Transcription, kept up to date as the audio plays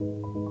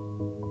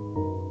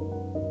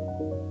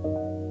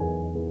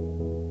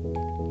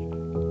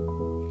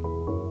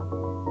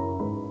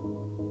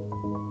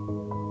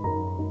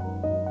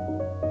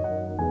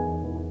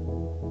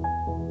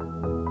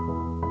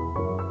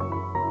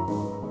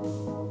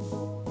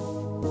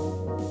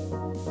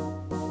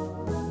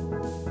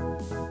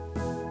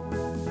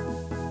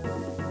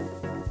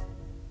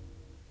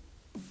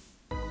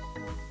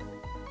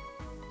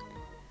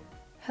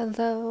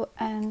Hello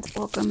and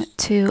welcome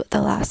to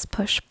the Last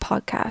Push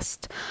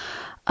podcast.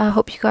 I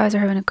hope you guys are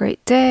having a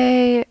great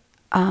day,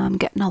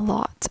 getting a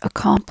lot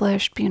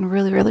accomplished, being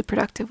really, really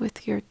productive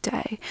with your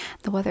day.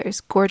 The weather is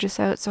gorgeous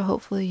out, so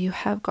hopefully you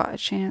have got a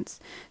chance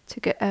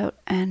to get out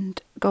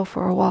and go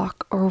for a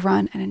walk or a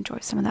run and enjoy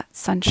some of that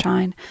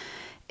sunshine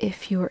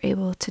if you were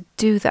able to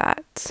do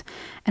that.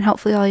 And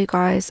hopefully all you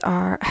guys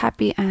are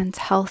happy and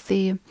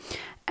healthy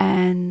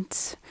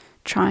and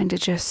trying to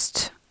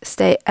just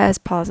stay as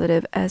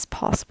positive as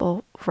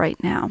possible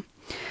right now.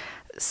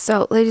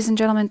 So, ladies and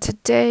gentlemen,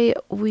 today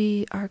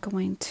we are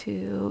going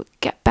to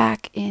get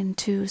back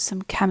into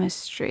some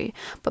chemistry.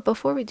 But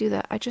before we do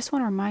that, I just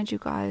want to remind you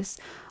guys,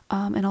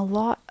 and a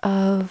lot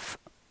of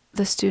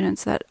the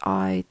students that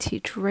I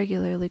teach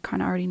regularly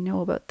kind of already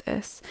know about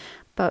this,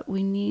 but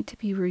we need to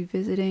be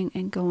revisiting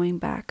and going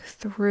back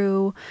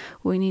through.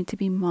 We need to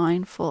be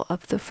mindful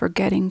of the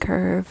forgetting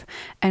curve,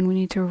 and we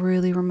need to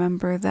really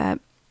remember that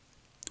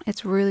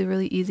it's really,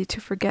 really easy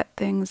to forget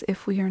things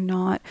if we are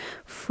not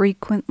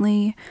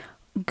frequently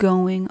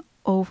going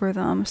over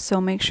them.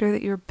 So make sure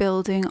that you're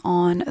building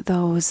on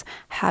those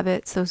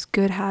habits, those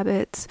good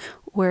habits,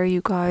 where you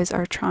guys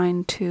are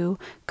trying to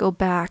go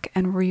back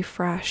and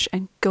refresh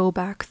and go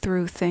back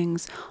through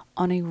things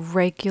on a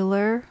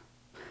regular,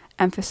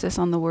 emphasis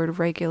on the word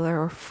regular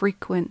or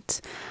frequent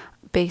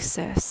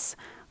basis.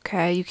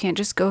 Okay, you can't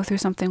just go through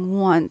something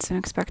once and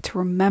expect to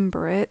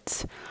remember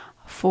it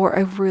for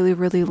a really,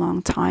 really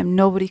long time.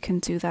 Nobody can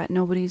do that.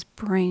 Nobody's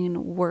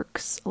brain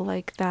works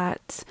like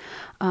that.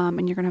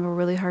 And you're going to have a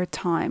really hard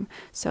time.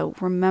 So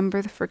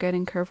remember the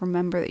forgetting curve.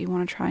 Remember that you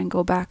want to try and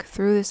go back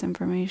through this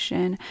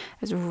information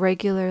as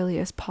regularly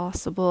as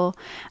possible.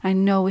 I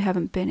know we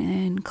haven't been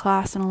in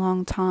class in a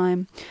long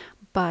time,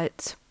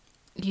 but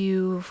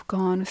you've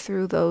gone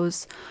through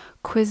those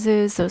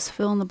quizzes, those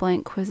fill in the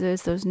blank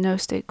quizzes, those no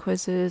state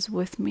quizzes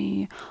with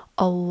me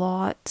a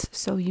lot.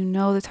 So you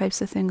know the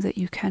types of things that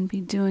you can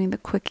be doing, the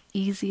quick,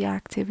 easy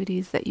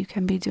activities that you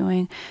can be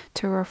doing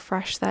to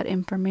refresh that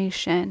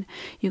information.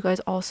 You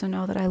guys also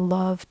know that I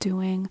love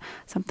doing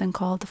something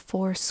called the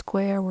 4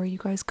 square, where you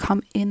guys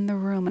come in the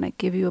room and I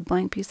give you a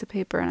blank piece of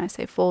paper and I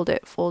say fold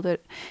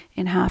it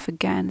in half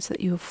again so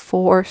that you have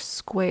 4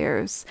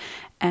 squares.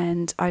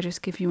 And I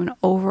just give you an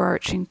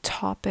overarching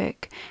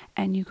topic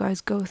and you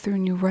guys go through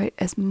and you write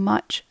as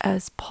much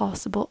as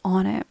possible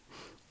on it.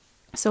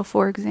 So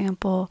for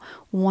example,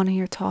 one of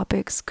your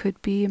topics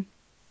could be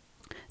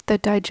the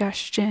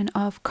digestion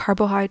of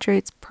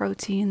carbohydrates,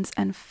 proteins,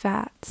 and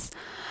fats.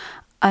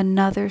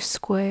 Another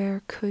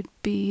square could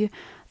be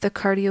the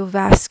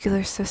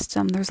cardiovascular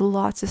system. There's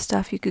lots of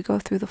stuff. You could go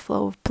through the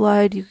flow of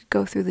blood. You could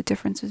go through the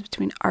differences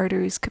between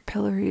arteries,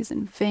 capillaries,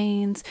 and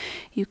veins.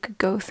 You could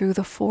go through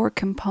the 4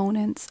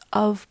 components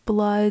of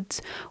blood: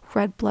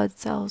 red blood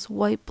cells,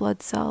 white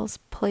blood cells,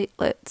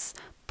 platelets,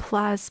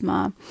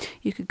 plasma.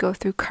 You could go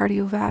through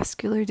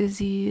cardiovascular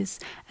disease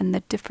and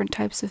the different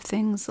types of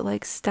things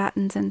like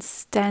statins and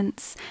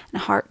stents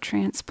and heart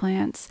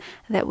transplants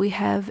that we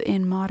have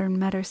in modern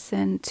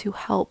medicine to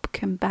help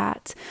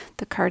combat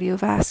the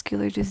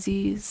cardiovascular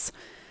disease.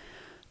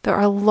 There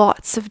are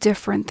lots of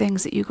different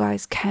things that you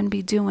guys can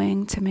be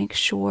doing to make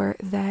sure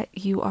that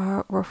you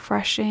are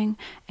refreshing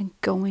and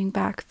going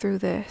back through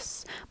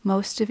this.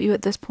 Most of you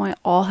at this point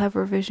all have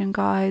revision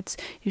guides.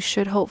 You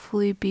should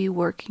hopefully be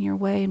working your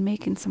way and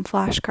making some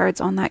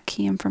flashcards on that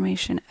key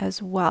information as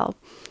well.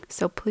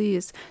 So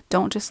please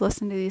don't just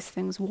listen to these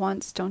things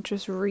once. Don't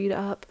just read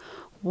up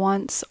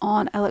once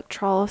on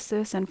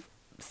electrolysis and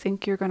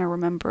think you're going to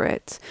remember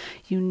it.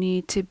 You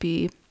need to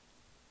be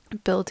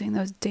building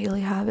those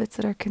daily habits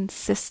that are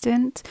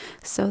consistent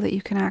so that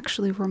you can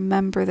actually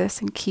remember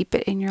this and keep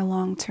it in your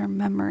long-term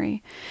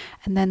memory.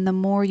 And then the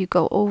more you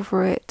go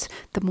over it,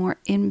 the more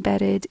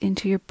embedded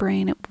into your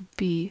brain it will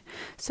be.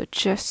 So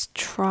just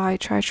try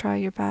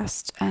your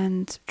best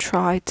and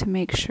try to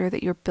make sure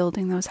that you're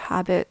building those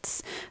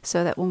habits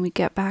so that when we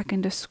get back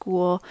into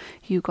school,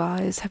 you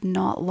guys have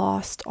not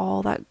lost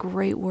all that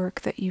great work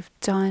that you've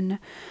done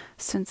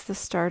since the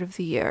start of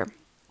the year.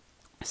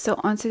 So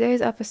on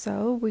today's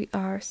episode, we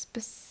are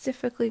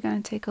specifically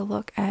going to take a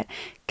look at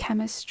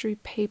chemistry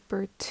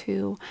paper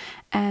 2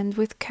 and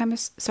with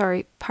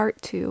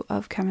part 2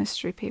 of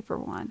chemistry paper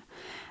 1.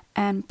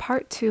 And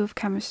part 2 of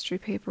chemistry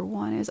paper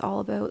 1 is all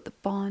about the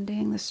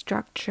bonding, the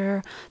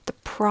structure, the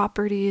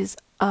properties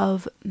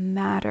of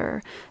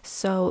matter.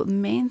 So the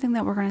main thing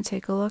that we're going to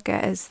take a look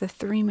at is the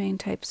 3 main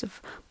types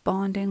of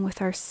bonding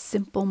with our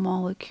simple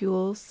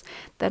molecules.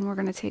 Then we're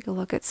going to take a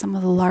look at some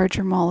of the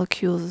larger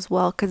molecules as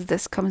well, because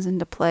this comes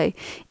into play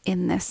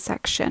in this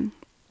section.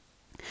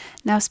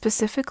 Now,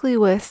 specifically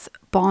with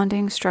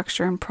bonding,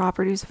 structure, and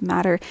properties of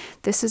matter,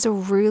 this is a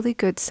really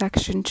good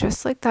section,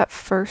 just like that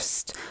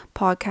first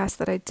podcast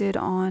that I did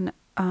on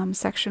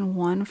section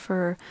 1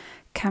 for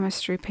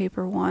chemistry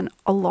paper 1.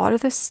 A lot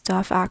of this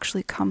stuff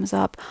actually comes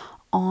up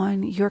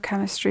on your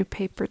chemistry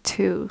paper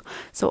 2.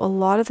 So a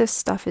lot of this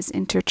stuff is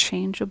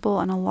interchangeable,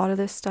 and a lot of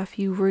this stuff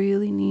you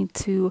really need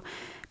to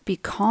be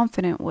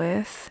confident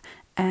with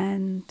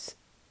and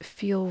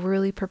feel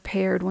really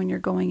prepared when you're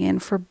going in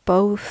for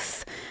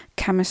both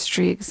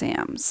chemistry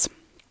exams.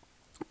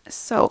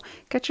 So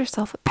get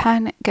yourself a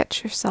pen,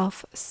 get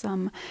yourself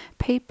some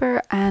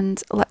paper,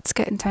 and let's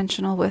get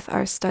intentional with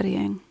our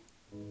studying.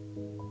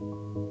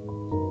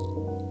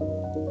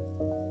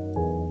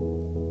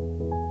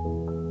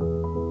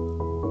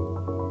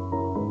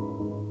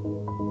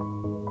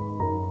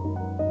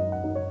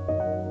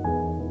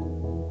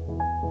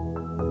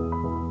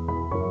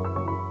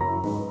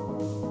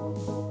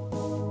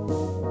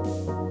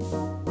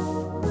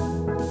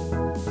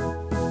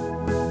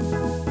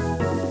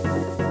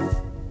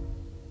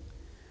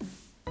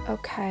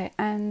 Okay,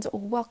 and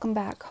welcome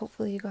back.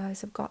 Hopefully you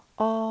guys have got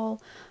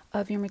all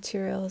of your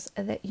materials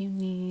that you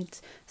need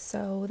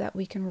so that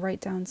we can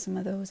write down some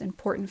of those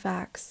important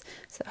facts,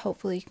 so that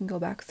hopefully you can go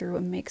back through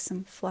and make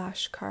some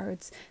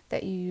flashcards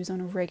that you use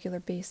on a regular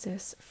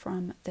basis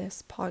from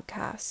this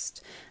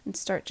podcast, and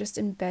start just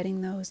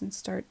embedding those and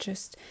start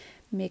just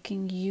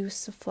making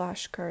use of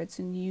flashcards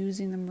and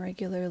using them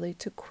regularly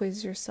to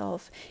quiz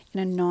yourself in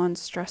a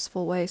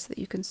non-stressful way so that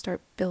you can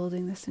start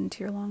building this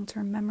into your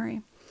long-term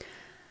memory.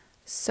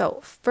 So,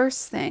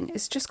 first thing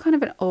is just kind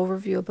of an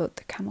overview about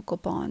the chemical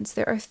bonds.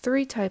 There are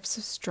 3 types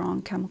of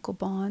strong chemical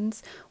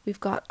bonds. We've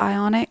got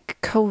ionic,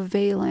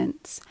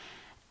 covalent,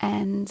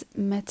 and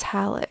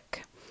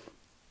metallic.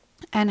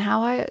 And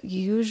how I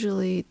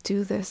usually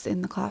do this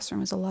in the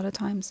classroom is a lot of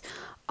times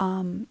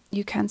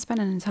you can spend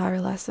an entire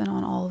lesson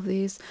on all of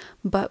these,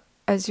 but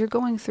as you're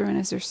going through and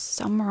as you're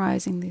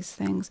summarizing these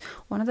things,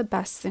 one of the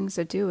best things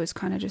to do is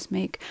kind of just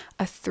make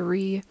a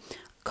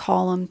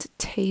 3-columned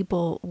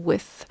table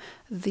with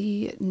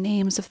the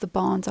names of the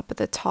bonds up at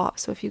the top.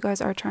 So if you guys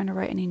are trying to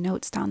write any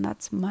notes down,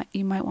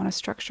 you might want to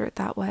structure it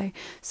that way.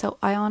 So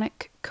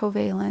ionic,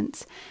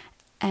 covalent,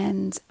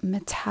 and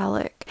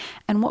metallic.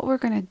 And what we're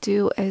going to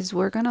do is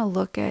we're going to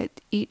look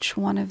at each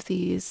one of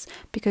these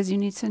because you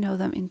need to know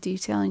them in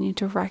detail. You need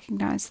to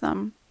recognize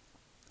them.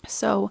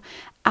 So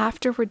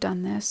after we're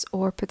done this,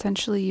 or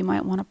potentially you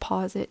might want to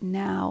pause it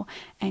now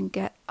and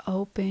get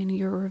open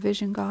your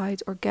revision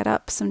guides or get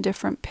up some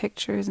different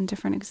pictures and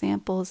different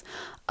examples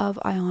of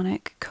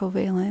ionic,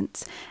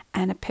 covalent,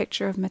 and a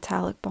picture of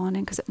metallic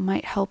bonding, because it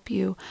might help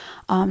you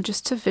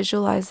just to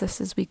visualize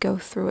this as we go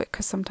through it,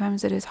 because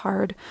sometimes it is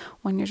hard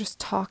when you're just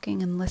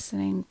talking and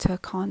listening to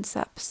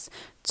concepts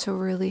to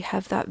really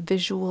have that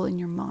visual in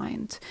your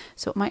mind.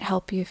 So it might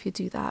help you if you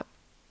do that.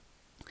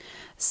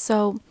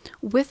 So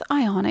with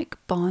ionic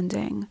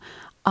bonding,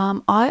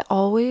 I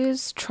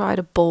always try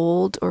to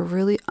bold or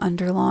really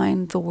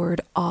underline the word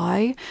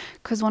I,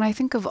 because when I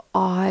think of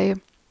I,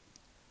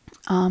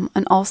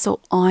 and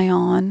also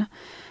ion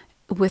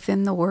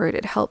within the word,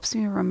 it helps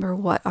me remember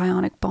what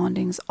ionic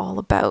bonding is all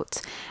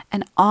about.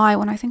 And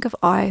when I think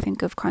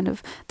of kind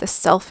of the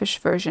selfish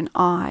version,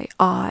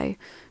 I,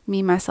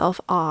 me, myself,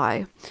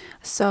 I.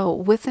 So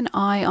with an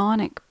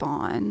ionic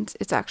bond,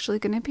 it's actually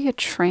going to be a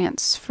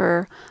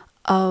transfer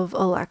of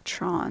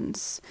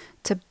electrons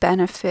to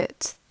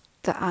benefit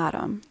the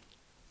atom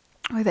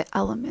or the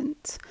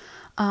element.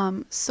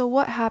 So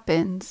what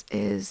happens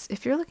is,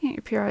 if you're looking at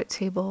your periodic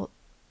table,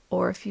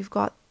 or if you've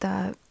got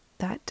that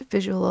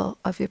visual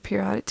of your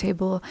periodic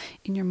table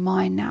in your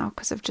mind now,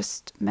 because I've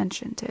just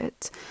mentioned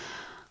it,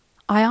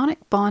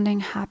 ionic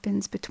bonding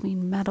happens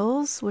between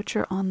metals, which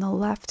are on the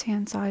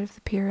left-hand side of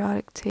the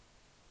periodic table.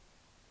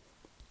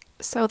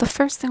 So the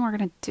first thing we're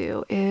going to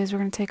do is we're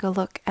going to take a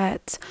look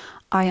at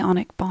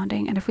ionic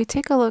bonding. And if we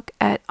take a look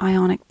at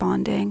ionic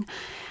bonding,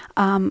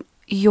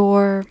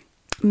 your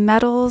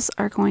metals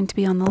are going to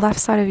be on the left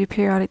side of your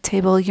periodic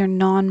table. Your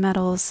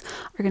non-metals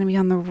are going to be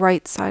on the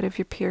right side of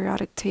your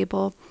periodic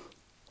table.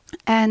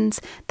 And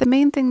the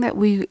main thing that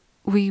we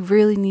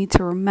really need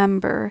to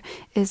remember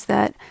is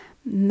that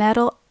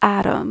metal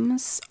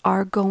atoms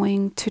are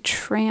going to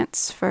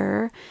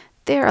transfer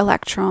their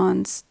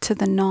electrons to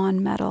the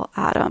non-metal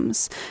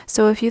atoms.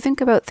 So if you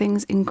think about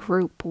things in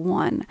group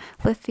 1,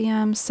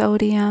 lithium,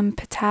 sodium,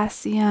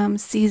 potassium,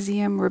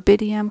 cesium,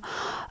 rubidium,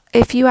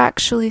 if you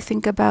actually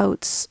think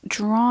about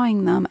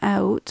drawing them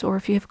out, or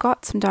if you've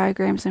got some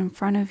diagrams in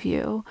front of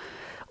you,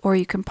 or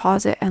you can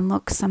pause it and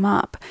look some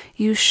up,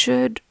 you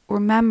should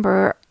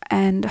remember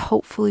and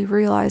hopefully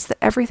realize that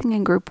everything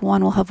in group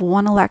 1 will have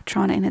 1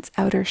 electron in its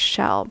outer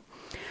shell.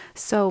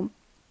 So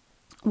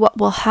what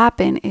will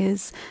happen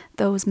is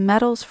those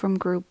metals from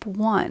group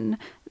 1,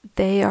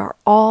 they are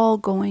all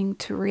going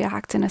to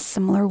react in a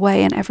similar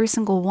way, and every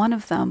single one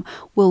of them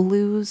will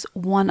lose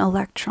 1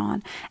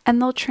 electron,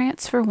 and they'll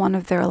transfer one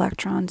of their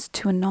electrons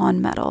to a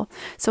non-metal.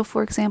 So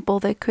for example,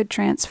 they could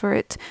transfer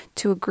it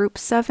to a group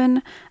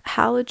 7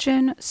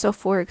 halogen. So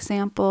for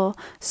example,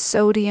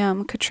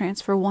 sodium could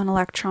transfer 1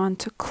 electron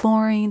to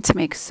chlorine to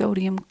make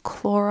sodium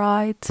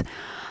chloride.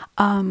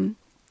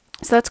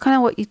 So that's kind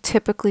of what you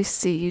typically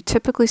see. You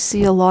typically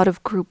see a lot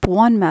of group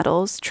 1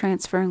 metals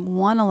transferring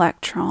 1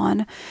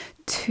 electron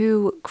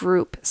to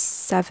group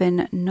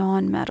 7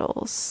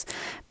 non-metals.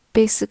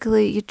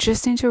 Basically, you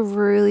just need to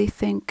really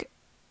think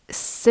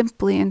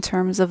simply in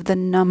terms of the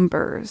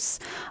numbers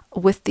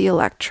with the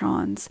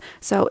electrons.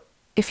 So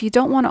if you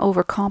don't want to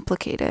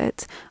overcomplicate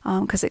it,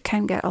 because it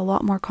can get a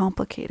lot more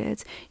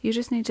complicated, you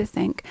just need to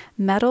think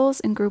metals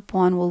in group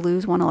 1 will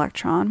lose 1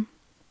 electron.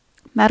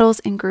 Metals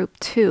in group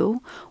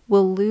 2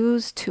 will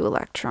lose 2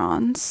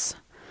 electrons.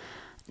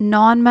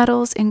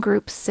 Non-metals in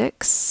group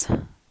 6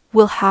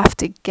 will have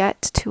to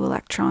get 2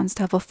 electrons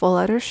to have a full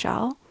outer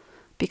shell,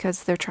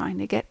 because they're trying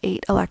to get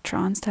 8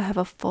 electrons to have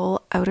a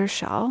full outer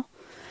shell.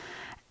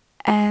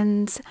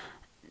 And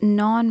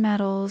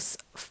non-metals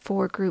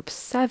for group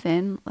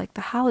 7, like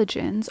the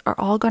halogens, are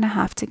all going to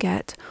have to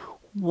get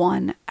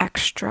 1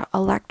 extra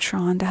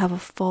electron to have a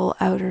full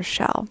outer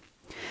shell.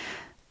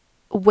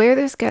 Where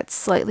this gets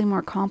slightly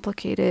more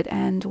complicated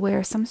and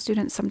where some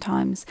students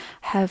sometimes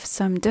have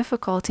some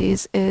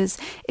difficulties is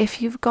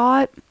if you've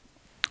got,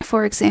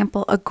 for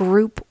example, a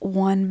group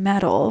 1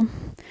 metal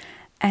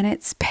and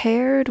it's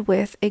paired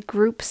with a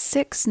group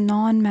 6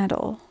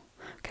 non-metal.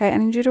 Okay, I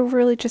need you to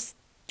really just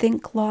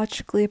think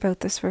logically about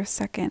this for a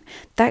second.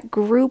 That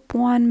group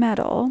 1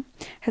 metal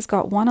has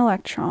got 1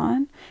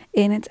 electron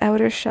in its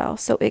outer shell,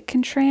 so it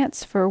can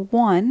transfer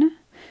 1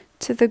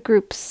 to the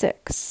group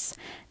 6.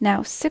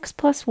 Now 6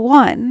 plus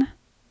 1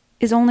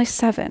 is only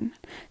 7.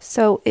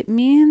 So it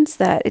means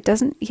that it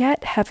doesn't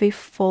yet have a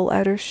full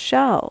outer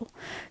shell.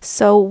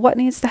 So what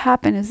needs to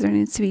happen is there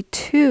needs to be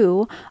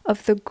 2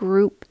 of the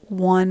group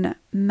 1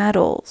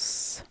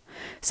 metals.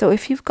 So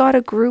if you've got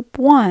a group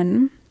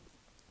 1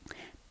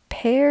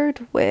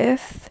 paired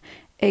with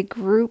a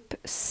group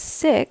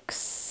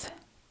 6,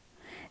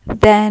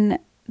 then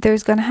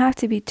there's going to have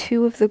to be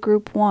 2 of the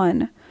group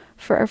 1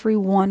 for every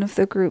 1 of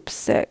the group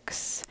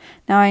 6.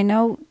 Now I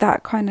know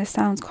that kind of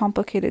sounds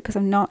complicated because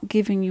I'm not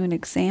giving you an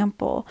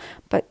example,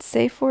 but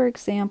say for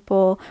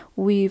example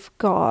we've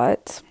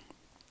got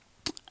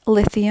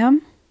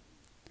lithium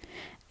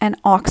and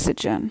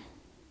oxygen.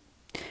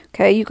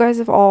 Okay, you guys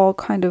have all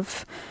kind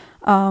of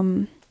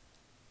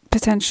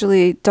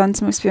potentially done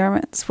some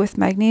experiments with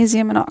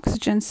magnesium and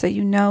oxygen, so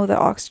you know that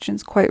oxygen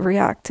is quite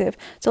reactive.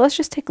 So let's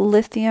just take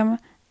lithium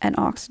and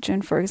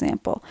oxygen, for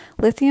example.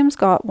 Lithium's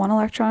got 1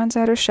 electron in its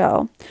outer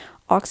shell.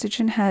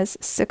 Oxygen has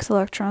 6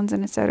 electrons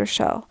in its outer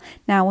shell.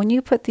 Now, when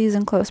you put these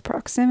in close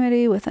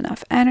proximity with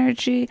enough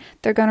energy,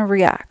 they're going to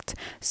react.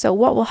 So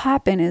what will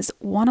happen is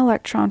 1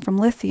 electron from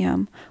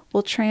lithium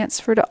will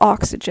transfer to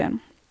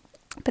oxygen.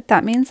 But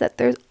that means that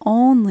there's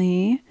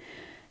only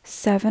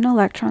 7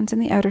 electrons in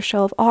the outer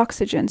shell of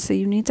oxygen. So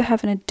you need to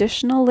have an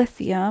additional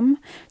lithium.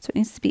 So it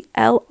needs to be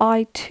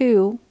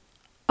Li2O,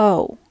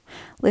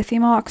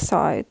 lithium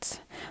oxides.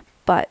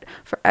 But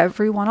for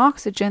every 1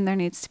 oxygen, there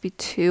needs to be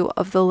 2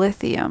 of the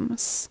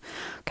lithiums.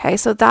 Okay,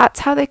 so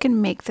that's how they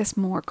can make this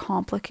more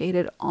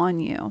complicated on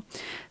you.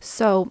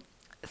 So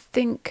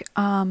think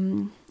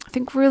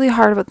really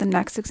hard about the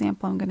next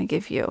example I'm going to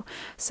give you.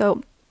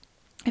 So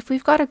if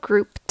we've got a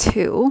group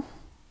 2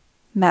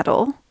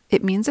 metal,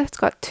 it means it's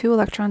got 2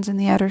 electrons in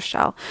the outer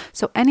shell.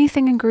 So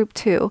anything in group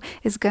 2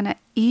 is going to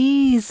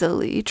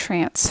easily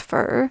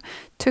transfer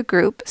to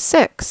group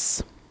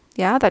 6.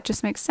 Yeah, that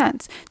just makes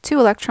sense. 2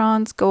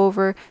 electrons go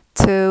over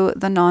to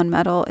the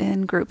non-metal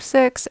in group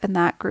 6, and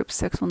that group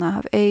 6 will now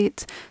have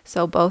 8.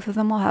 So both of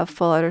them will have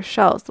full outer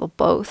shells. They'll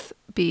both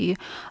be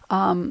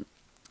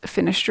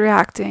finished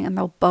reacting, and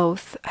they'll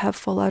both have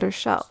full outer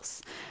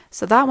shells.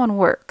 So that one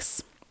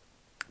works.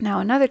 Now,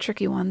 another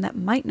tricky one that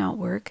might not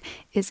work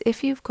is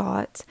if you've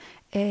got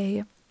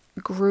a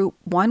group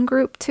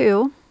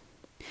 2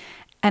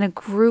 and a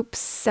group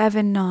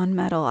 7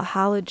 non-metal, a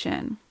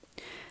halogen.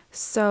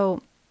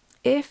 So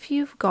if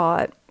you've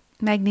got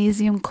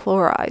magnesium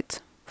chloride,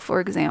 for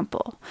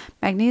example,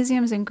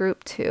 magnesium's in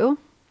group 2,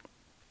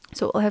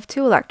 so it will have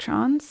 2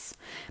 electrons,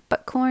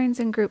 but chlorine's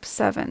in group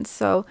 7,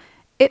 so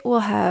it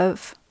will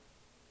have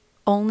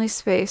only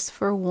space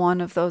for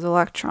 1 of those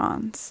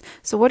electrons.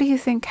 So what do you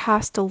think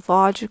has to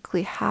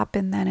logically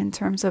happen then in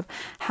terms of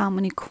how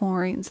many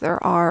chlorines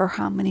there are, or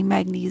how many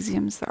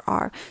magnesiums there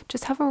are?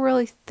 Just have a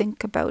really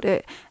think about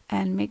it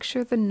and make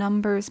sure the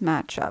numbers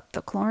match up.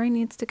 The chlorine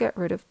needs to get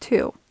rid of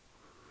 2.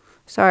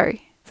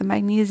 Sorry, the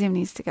magnesium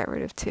needs to get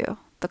rid of 2.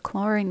 The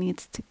chlorine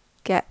needs to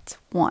get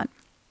 1.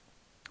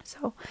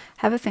 So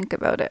have a think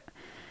about it.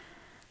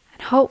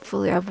 And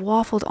hopefully I've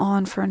waffled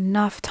on for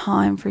enough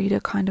time for you to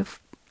kind of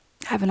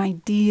have an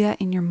idea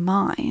in your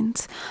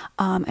mind.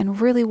 And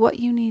really what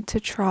you need to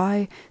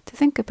try to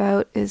think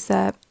about is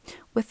that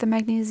with the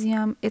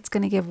magnesium, it's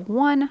going to give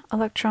 1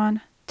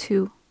 electron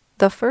to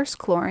the first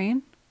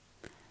chlorine,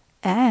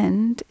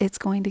 and it's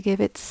going to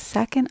give its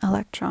second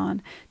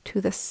electron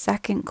to the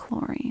second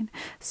chlorine.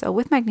 So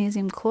with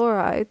magnesium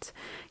chloride,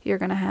 you're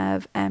going to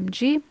have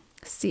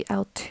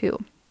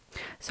MgCl2.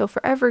 So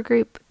for every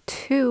group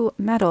 2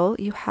 metal,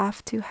 you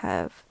have to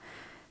have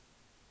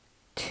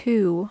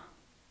 2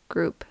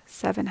 group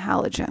 7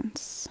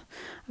 halogens.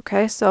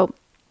 Okay, so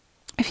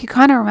if you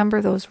kind of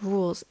remember those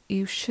rules,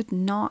 you should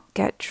not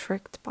get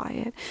tricked by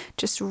it.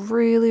 Just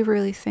really,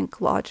 really think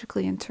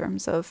logically in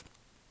terms of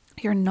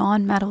your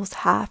non-metals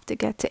have to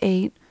get to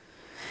 8.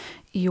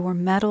 Your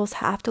metals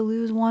have to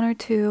lose 1 or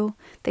 2.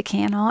 They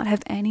cannot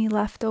have any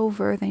left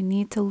over. They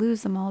need to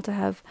lose them all to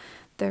have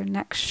their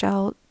next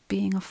shell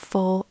being a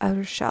full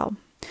outer shell.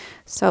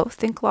 So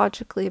think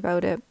logically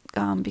about it,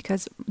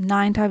 because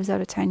 9 times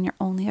out of 10, you're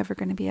only ever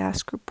going to be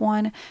asked group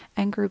 1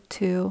 and group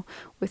 2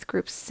 with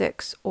group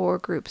 6 or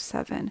group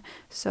 7.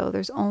 So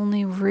there's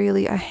only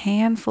really a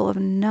handful of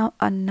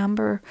a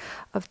number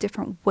of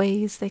different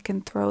ways they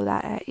can throw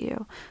that at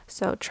you.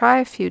 So try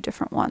a few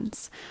different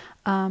ones.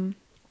 And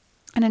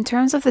in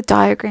terms of the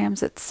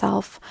diagrams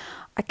itself,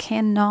 I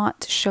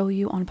cannot show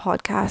you on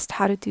podcast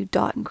how to do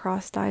dot and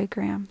cross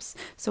diagrams.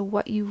 So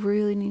what you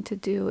really need to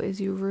do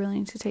is you really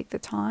need to take the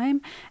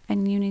time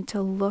and you need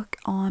to look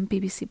on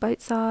BBC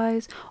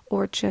Bitesize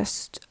or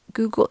just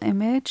Google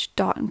image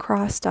dot and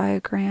cross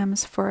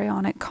diagrams for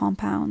ionic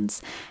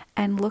compounds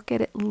and look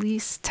at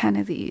least 10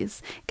 of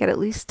these. Get at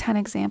least 10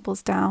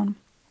 examples down,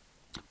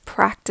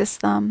 practice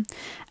them,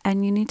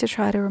 and you need to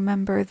try to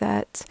remember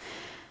that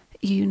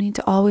you need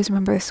to always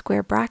remember the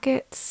square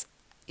brackets.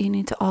 You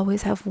need to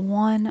always have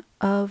one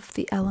of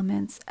the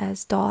elements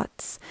as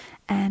dots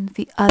and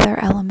the other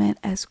element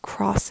as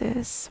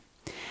crosses.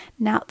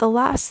 Now, the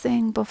last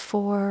thing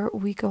before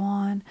we go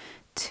on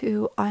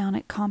to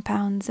ionic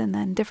compounds and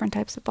then different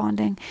types of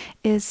bonding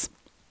is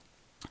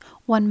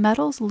when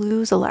metals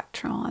lose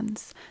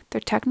electrons,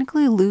 they're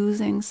technically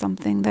losing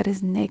something that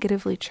is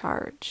negatively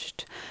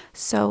charged.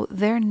 So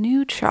their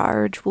new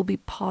charge will be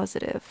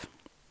positive.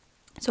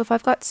 So if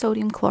I've got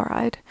sodium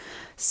chloride,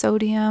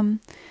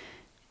 sodium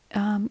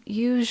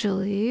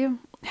usually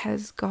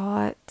has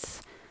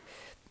got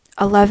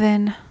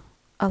 11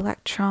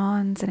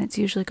 electrons and it's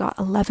usually got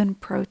 11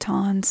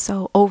 protons.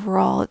 So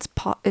overall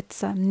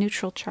it's a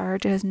neutral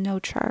charge. It has no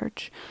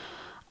charge.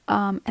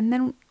 And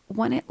then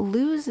when it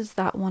loses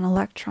that one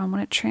electron, when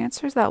it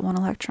transfers that one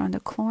electron to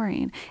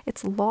chlorine,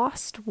 it's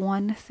lost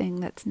one thing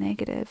that's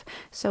negative.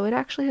 So it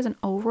actually has an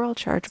overall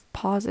charge of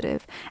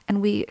positive.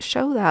 And we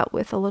show that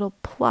with a little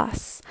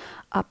plus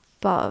up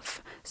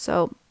above.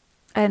 So,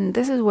 and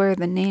this is where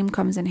the name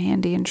comes in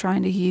handy in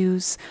trying to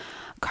use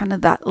kind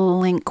of that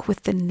link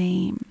with the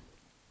name.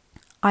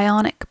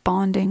 Ionic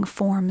bonding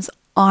forms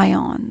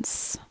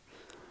ions.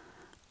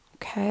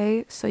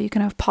 Okay, so you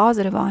can have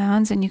positive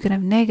ions and you can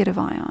have negative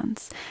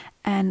ions.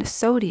 And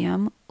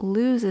sodium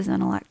loses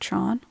an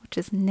electron, which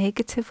is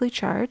negatively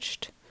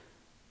charged.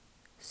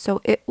 So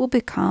it will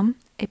become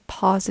a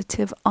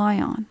positive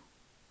ion.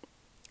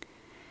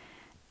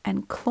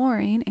 And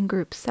chlorine in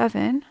group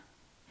 7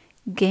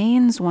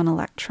 gains one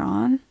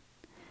electron,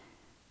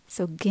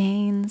 so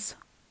gains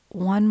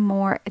one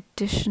more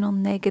additional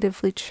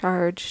negatively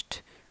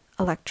charged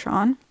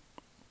electron,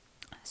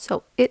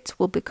 so it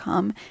will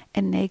become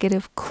a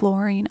negative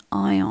chlorine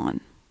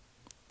ion.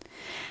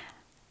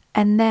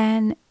 And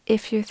then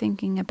if you're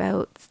thinking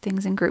about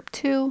things in group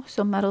 2,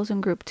 so metals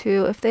in group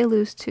 2, if they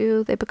lose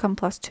 2, they become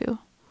 +2.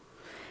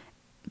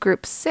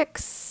 Group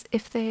 6,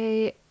 if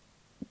they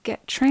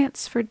get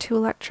transferred 2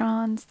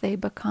 electrons, they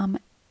become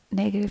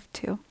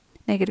 -2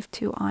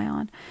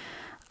 ion.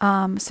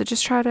 So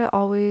just try to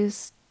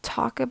always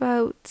talk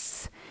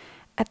about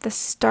at the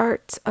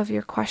start of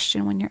your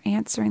question when you're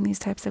answering these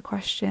types of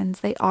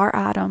questions, they are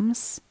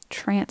atoms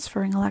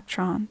transferring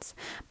electrons.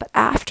 But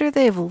after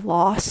they've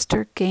lost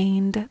or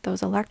gained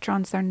those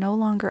electrons, they're no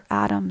longer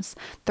atoms.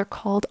 They're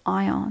called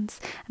ions.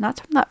 And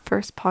that's from that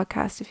first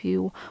podcast. If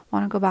you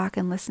want to go back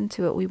and listen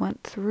to it, we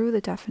went through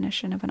the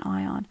definition of an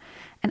ion.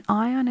 An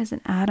ion is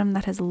an atom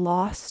that has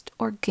lost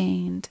or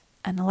gained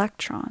and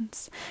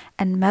electrons,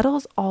 and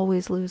metals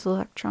always lose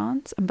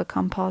electrons and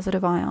become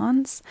positive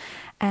ions,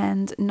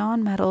 and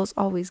non-metals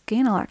always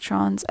gain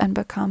electrons and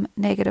become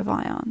negative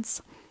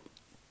ions.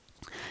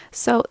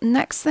 So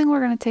next thing we're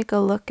going to take a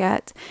look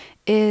at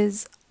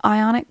is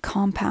ionic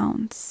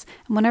compounds.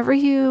 And whenever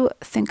you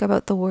think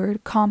about the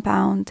word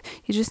compound,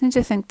 you just need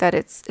to think that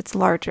it's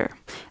larger.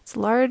 It's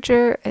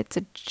larger, it's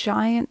a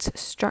giant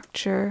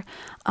structure,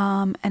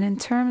 and in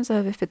terms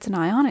of if it's an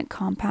ionic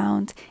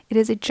compound, it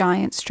is a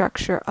giant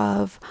structure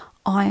of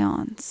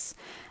ions.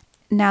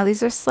 Now,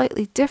 these are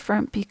slightly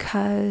different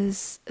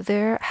because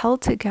they're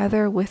held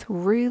together with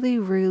really,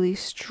 really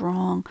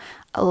strong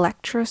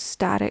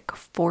electrostatic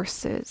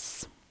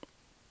forces.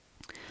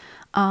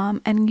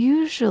 And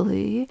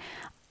usually,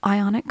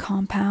 ionic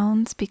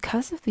compounds,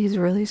 because of these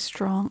really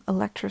strong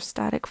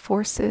electrostatic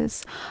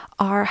forces,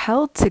 are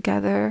held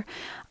together,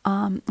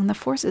 and the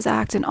forces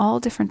act in all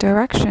different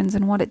directions.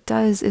 And what it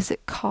does is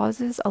it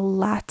causes a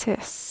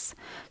lattice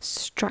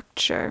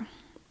structure.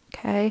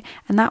 Okay,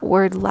 and that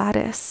word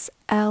lattice,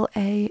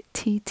 Lattice,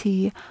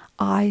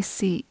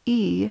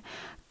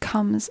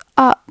 comes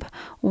up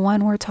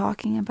when we're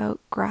talking about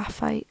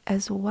graphite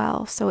as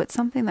well. So it's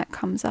something that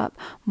comes up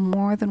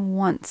more than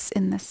once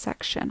in this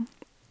section.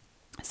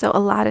 So a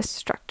lattice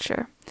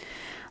structure.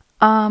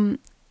 And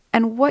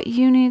what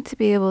you need to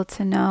be able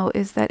to know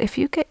is that if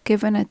you get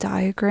given a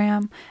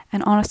diagram,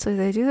 and honestly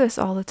they do this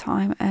all the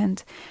time,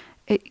 and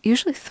it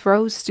usually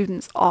throws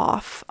students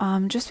off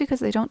just because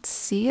they don't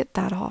see it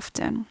that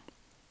often.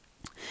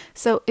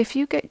 So if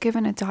you get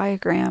given a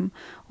diagram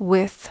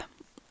with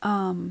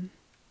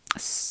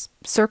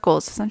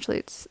circles, essentially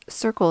it's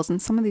circles,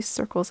 and some of these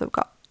circles have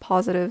got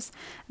positives,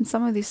 and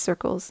some of these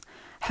circles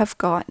have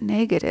got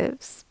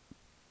negatives.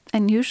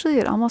 And usually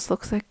it almost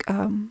looks like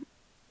a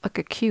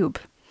cube.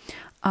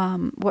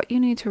 What you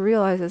need to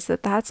realize is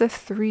that that's a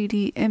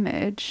 3D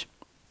image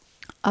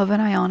of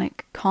an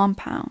ionic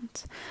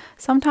compound.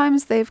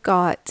 Sometimes they've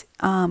got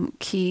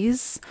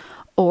keys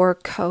or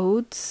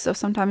codes. So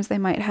sometimes they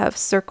might have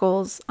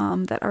circles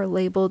that are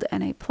labeled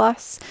Na+.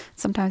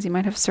 Sometimes you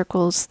might have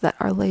circles that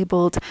are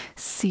labeled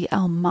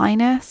Cl-.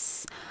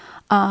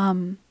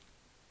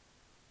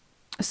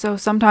 So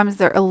sometimes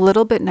they're a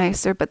little bit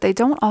nicer, but they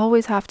don't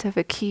always have to have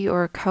a key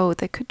or a code.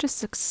 They could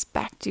just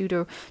expect you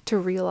to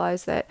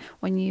realize that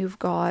when you've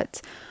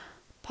got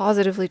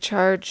positively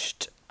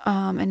charged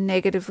and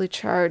negatively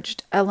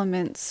charged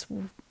elements,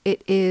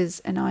 it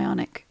is an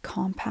ionic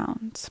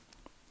compound.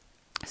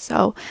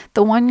 So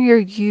the one you're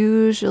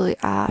usually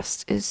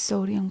asked is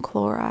sodium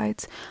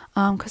chloride,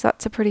 because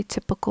that's a pretty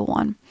typical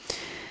one.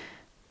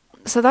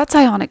 So that's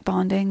ionic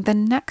bonding. The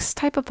next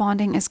type of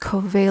bonding is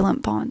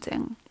covalent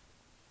bonding.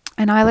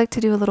 And I like to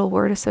do a little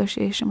word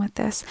association with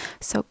this.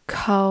 So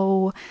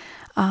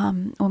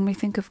when we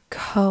think of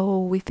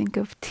we think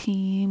of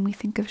team, we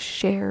think of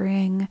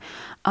sharing.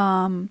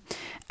 And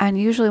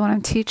usually when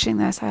I'm teaching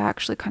this, I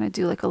actually kind of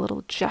do like a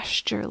little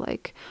gesture,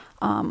 like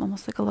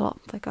almost like a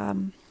little, like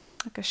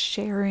a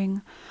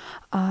sharing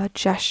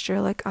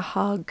gesture, like a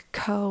hug,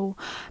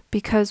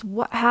 because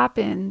what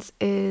happens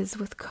is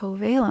with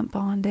covalent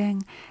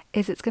bonding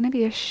is it's going to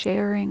be a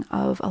sharing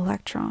of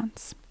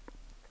electrons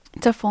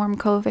to form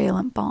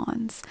covalent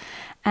bonds.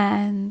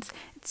 And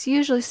it's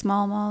usually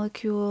small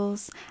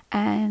molecules,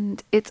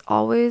 and it's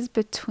always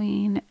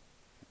between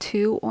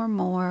two or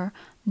more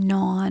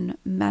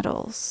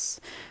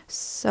non-metals.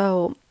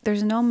 So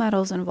there's no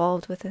metals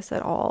involved with this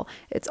at all.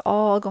 It's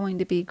all going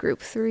to be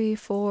group 3,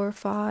 4,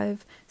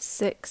 5,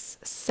 6,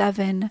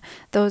 7.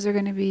 Those are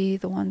going to be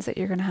the ones that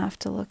you're going to have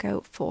to look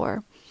out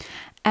for.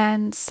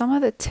 And some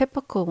of the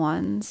typical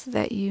ones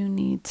that you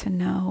need to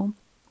know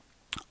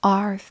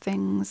are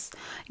things,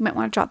 you might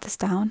want to jot this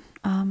down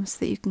so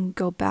that you can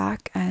go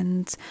back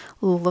and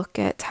look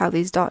at how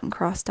these dot and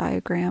cross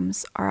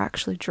diagrams are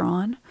actually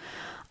drawn.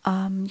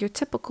 Your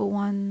typical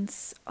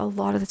ones, a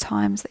lot of the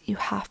times that you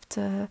have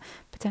to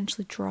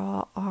potentially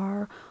draw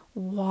are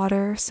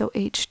water, so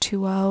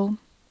H2O,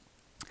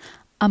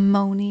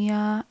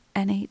 ammonia,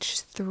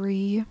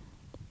 NH3,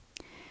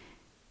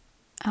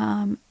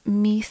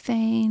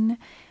 methane,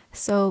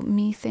 so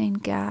methane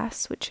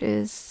gas, which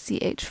is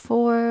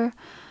CH4.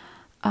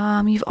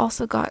 You've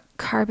also got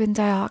carbon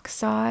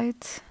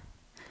dioxide,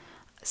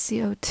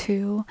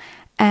 CO2,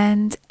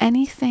 and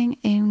anything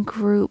in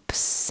group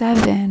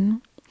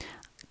 7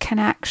 can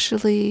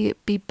actually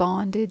be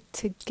bonded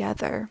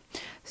together.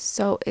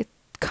 So it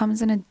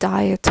comes in a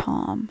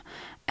diatom.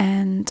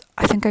 And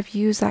I think I've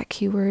used that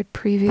keyword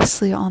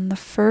previously on the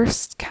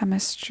first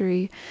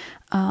chemistry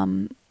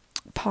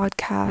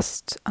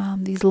podcast,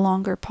 these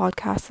longer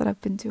podcasts that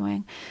I've been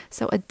doing.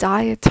 So a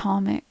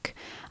diatomic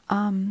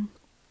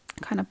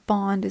kind of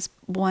bond is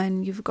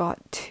when you've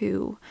got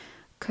two,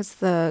 because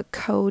the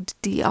code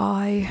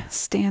Di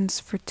stands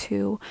for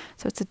 2,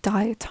 so it's a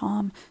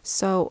diatom.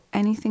 So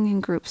anything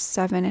in group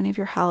 7, any of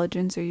your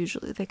halogens are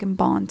usually, they can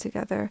bond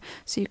together.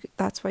 So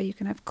that's why you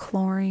can have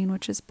chlorine,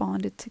 which is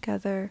bonded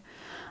together.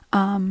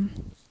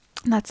 And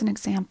that's an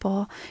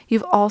example.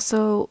 You've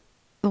also,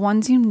 the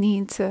ones you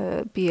need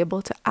to be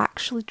able to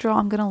actually draw,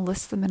 I'm going to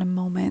list them in a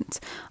moment,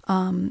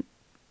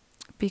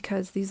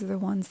 because these are the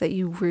ones that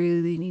you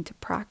really need to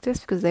practice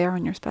because they are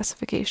on your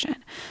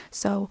specification.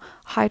 So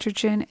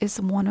hydrogen is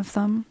one of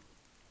them.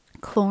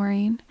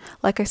 Chlorine,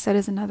 like I said,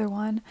 is another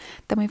one.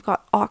 Then we've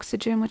got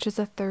oxygen, which is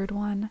a third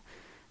one.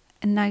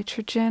 And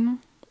nitrogen,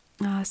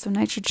 so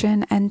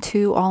nitrogen,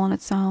 N2, all on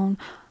its own.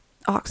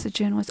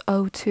 Oxygen was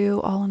O2,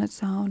 all on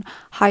its own.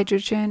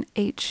 Hydrogen,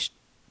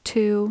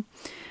 H2.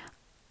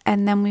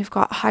 And then we've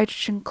got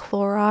hydrogen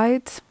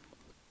chloride.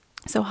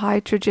 So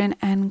hydrogen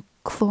and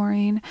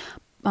chlorine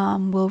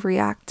will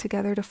react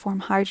together to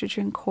form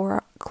hydrogen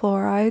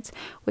chlorides,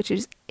 which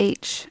is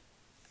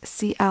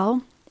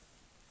HCl.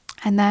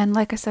 And then,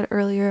 like I said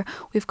earlier,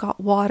 we've got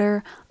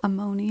water,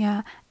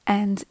 ammonia,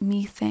 and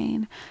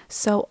methane.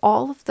 So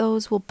all of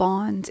those will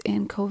bond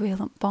in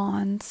covalent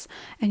bonds,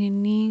 and you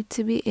need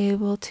to be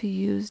able to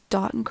use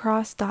dot and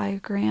cross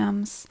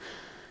diagrams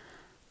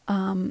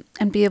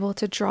and be able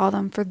to draw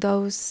them for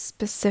those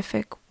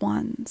specific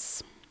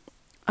ones.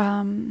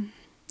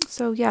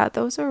 So yeah,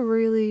 those are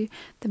really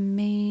the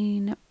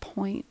main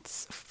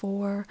points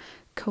for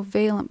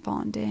covalent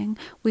bonding.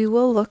 We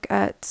will look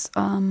at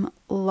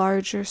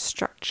larger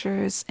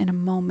structures in a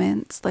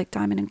moment, like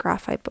diamond and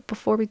graphite. But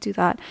before we do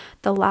that,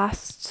 the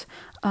last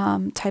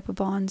type of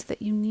bond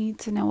that you need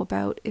to know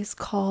about is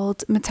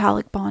called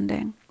metallic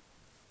bonding.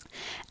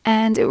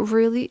 And it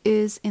really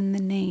is in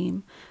the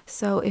name.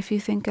 So if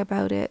you think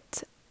about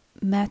it,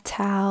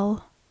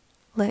 metallic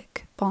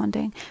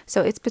bonding.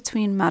 So it's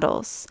between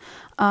metals.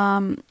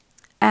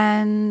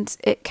 And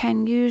it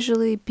can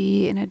usually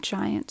be in a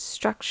giant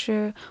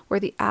structure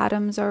where the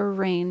atoms are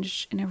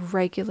arranged in a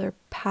regular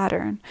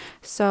pattern.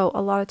 So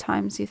a lot of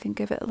times you think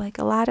of it like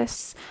a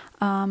lattice,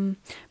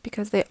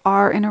 because they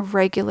are in a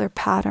regular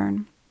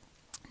pattern.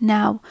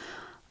 Now,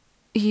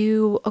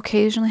 you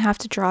occasionally have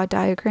to draw a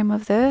diagram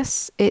of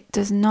this. It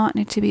does not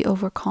need to be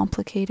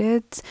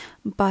overcomplicated,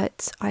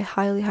 but I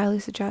highly, highly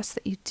suggest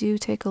that you do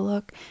take a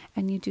look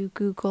and you do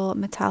Google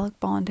metallic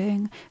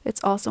bonding.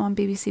 It's also on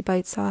BBC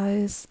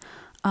Bitesize,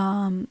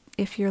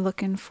 if you're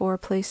looking for a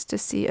place to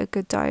see a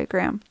good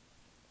diagram.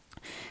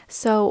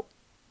 So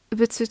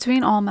it's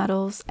between all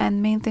metals,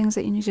 and main things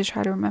that you need to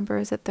try to remember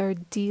is that they're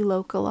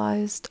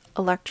delocalized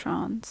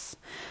electrons.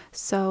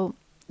 So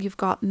you've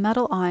got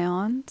metal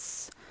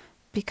ions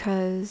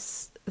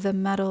because the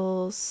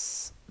metal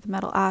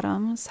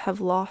atoms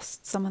have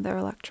lost some of their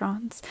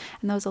electrons,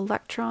 and those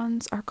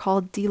electrons are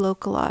called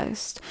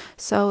delocalized.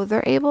 So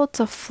they're able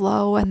to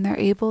flow and they're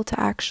able to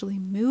actually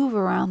move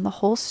around the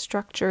whole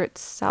structure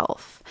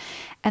itself.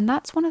 And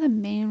that's one of the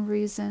main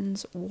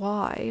reasons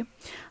why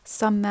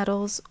some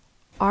metals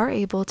are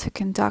able to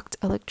conduct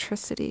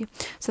electricity.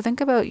 So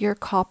think about your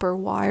copper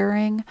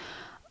wiring,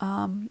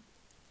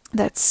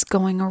 that's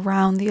going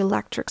around the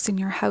electrics in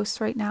your house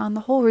right now. And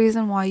the whole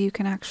reason why you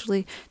can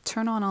actually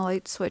turn on a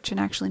light switch and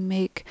actually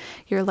make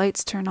your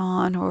lights turn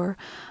on, or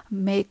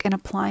make an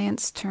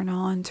appliance turn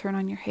on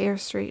your hair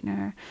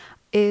straightener,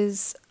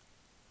 is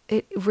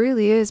it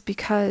really is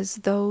because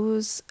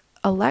those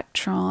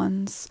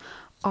electrons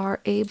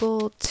are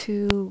able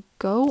to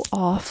go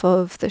off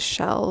of the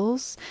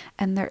shells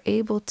and they're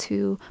able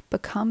to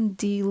become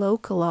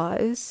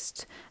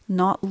delocalized,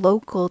 not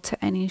local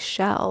to any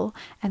shell,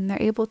 and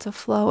they're able to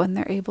flow and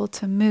they're able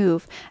to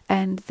move,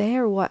 and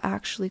they're what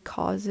actually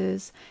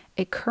causes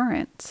a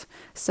current.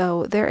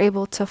 So they're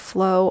able to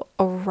flow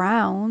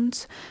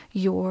around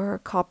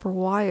your copper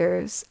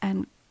wires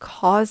and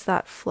cause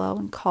that flow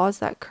and cause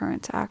that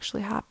current to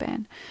actually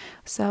happen.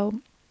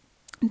 So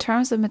in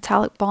terms of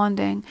metallic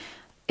bonding,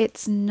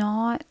 it's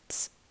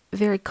not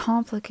very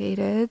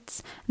complicated,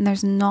 and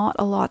there's not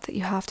a lot that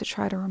you have to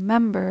try to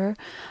remember.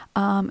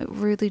 It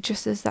really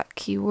just is that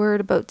key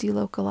word about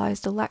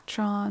delocalized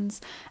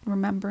electrons, and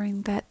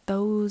remembering that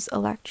those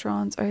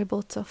electrons are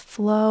able to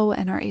flow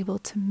and are able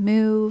to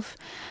move.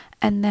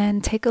 And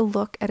then take a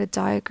look at a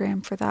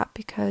diagram for that,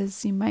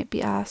 because you might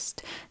be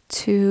asked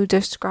to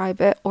describe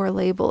it or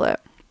label it.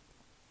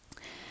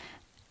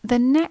 The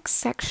next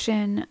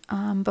section,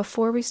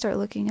 before we start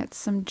looking at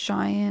some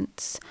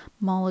giant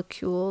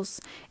molecules,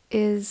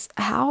 is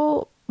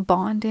how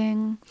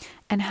bonding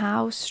and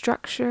how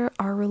structure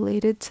are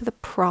related to the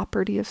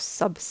property of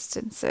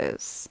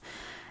substances.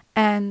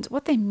 And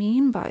what they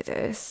mean by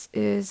this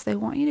is they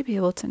want you to be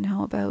able to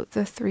know about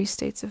the 3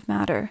 states of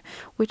matter,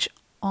 which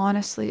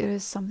honestly, it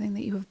is something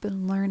that you have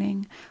been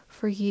learning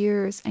for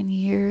years and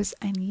years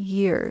and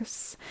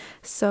years.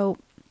 So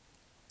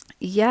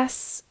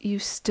yes, you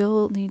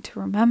still need to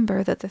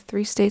remember that the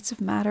 3 states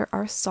of matter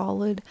are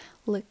solid,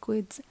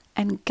 liquids,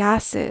 and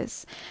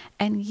gases.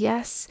 And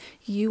yes,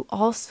 you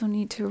also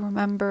need to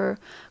remember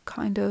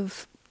kind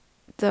of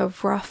the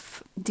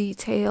rough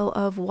detail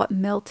of what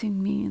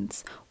melting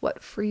means,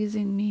 what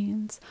freezing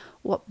means,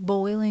 what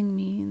boiling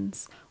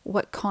means,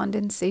 what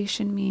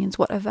condensation means,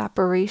 what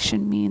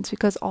evaporation means,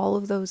 because all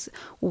of those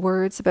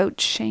words about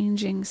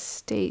changing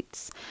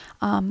states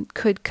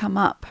could come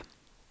up.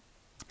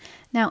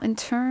 Now, in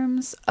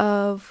terms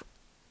of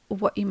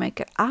what you might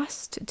get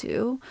asked to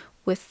do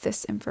with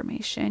this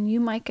information,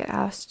 you might get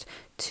asked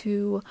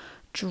to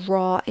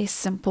draw a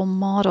simple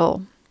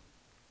model.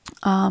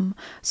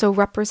 So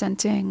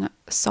representing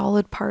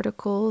solid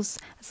particles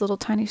as little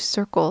tiny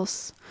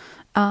circles,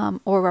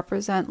 or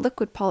represent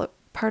liquid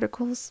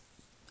particles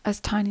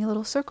as tiny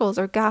little circles,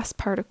 or gas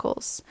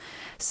particles.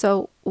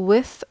 So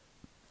with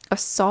a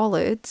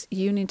solid,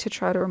 you need to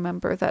try to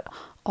remember that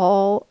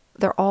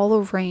they're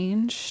all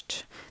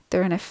arranged.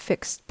 They're in a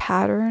fixed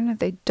pattern.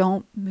 They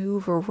don't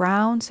move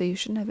around, so you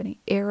shouldn't have any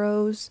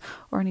arrows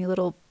or any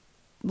little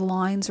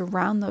lines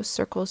around those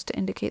circles to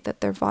indicate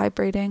that they're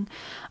vibrating.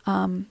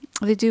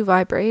 They do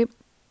vibrate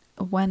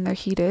when they're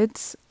heated,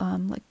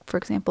 like for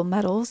example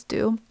metals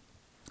do,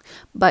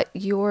 but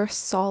your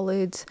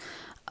solid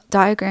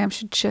diagram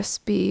should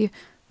just be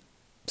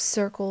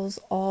circles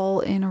all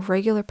in a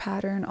regular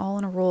pattern, all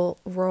in a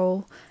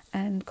row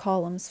and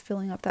columns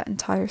filling up that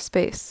entire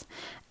space.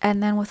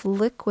 And then with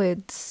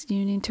liquids,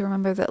 you need to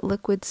remember that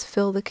liquids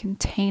fill the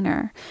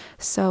container.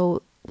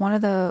 So one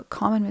of the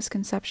common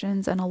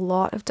misconceptions, and a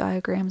lot of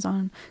diagrams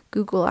on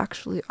Google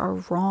actually are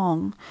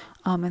wrong,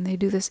 and they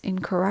do this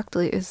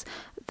incorrectly, is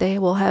they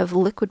will have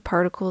liquid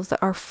particles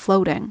that are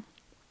floating.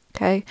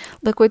 Okay,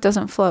 liquid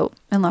doesn't float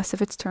unless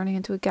if it's turning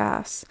into a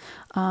gas,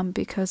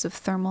 because of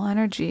thermal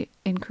energy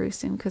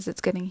increasing, because it's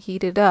getting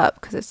heated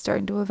up, because it's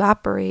starting to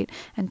evaporate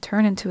and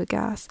turn into a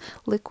gas.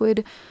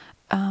 Liquid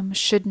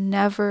should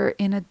never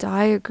in a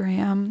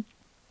diagram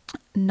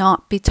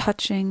not be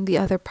touching the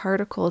other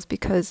particles,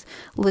 because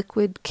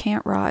liquid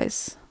can't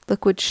rise.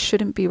 liquid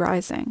shouldn't be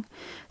rising.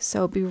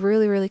 So be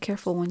really, really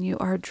careful when you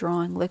are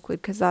drawing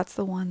liquid, because that's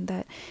the one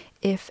that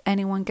if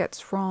anyone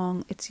gets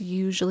wrong, it's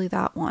usually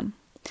that one.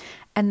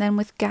 And then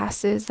with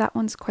gases, that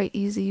one's quite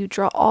easy. You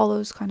draw all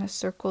those kind of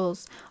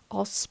circles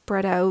all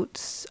spread out.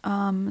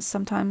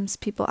 Sometimes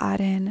people add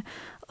in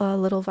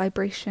little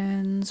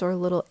vibrations or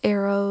little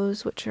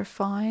arrows, which are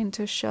fine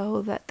to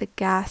show that the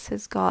gas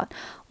has got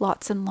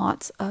lots and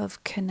lots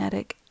of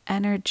kinetic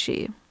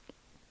energy.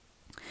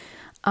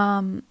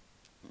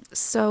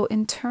 So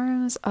in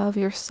terms of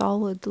your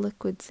solid,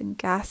 liquids, and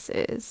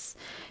gases,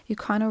 you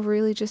kind of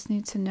really just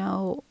need to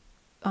know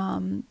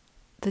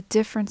the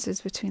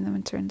differences between them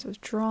in terms of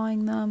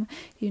drawing them.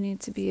 You need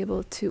to be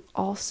able to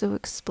also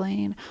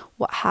explain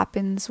what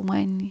happens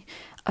when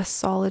a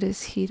solid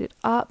is heated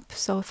up.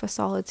 So if a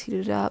solid's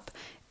heated up,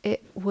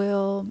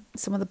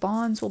 some of the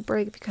bonds will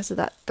break because of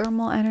that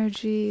thermal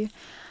energy,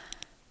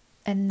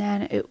 and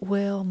then it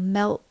will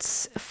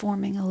melt,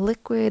 forming a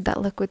liquid.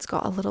 That liquid's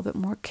got a little bit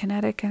more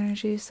kinetic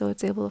energy, so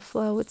it's able to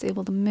flow, it's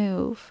able to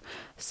move.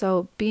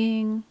 So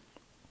being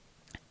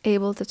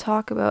able to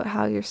talk about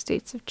how your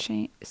states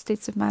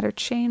of matter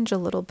change a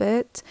little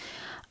bit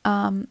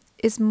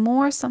is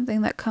more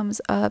something that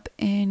comes up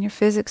in your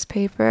physics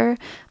paper,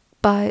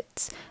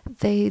 but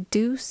they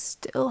do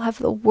still have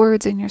the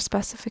words in your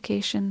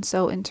specification.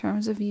 So in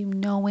terms of you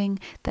knowing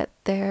that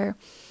there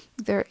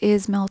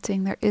is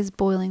melting, there is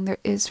boiling, there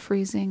is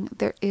freezing,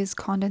 there is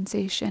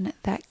condensation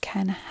that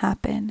can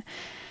happen.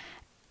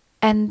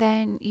 And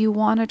then you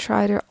want to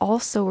try to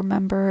also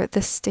remember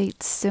the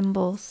state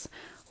symbols,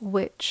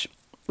 which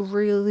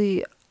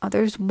really,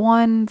 there's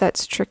one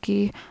that's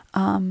tricky,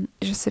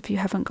 just if you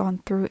haven't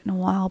gone through it in a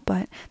while,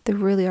 but they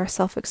really are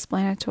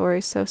self-explanatory.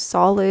 So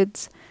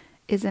solids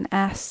is an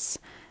S,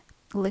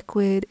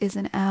 liquid is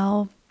an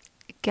L,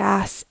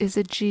 gas is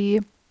a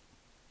G,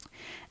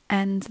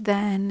 and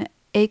then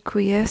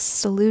aqueous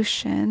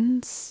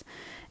solutions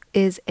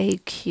is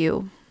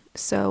AQ.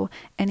 So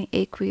any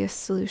aqueous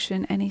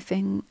solution, any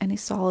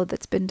solid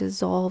that's been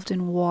dissolved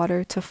in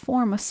water to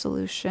form a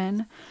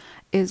solution,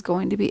 is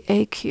going to be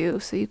AQ.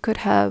 So you could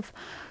have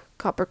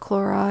copper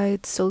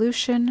chloride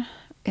solution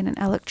in an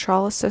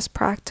electrolysis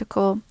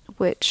practical,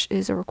 which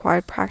is a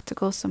required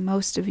practical. So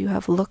most of you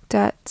have looked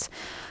at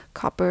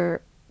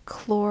copper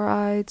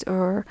chlorides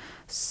or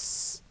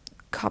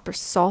copper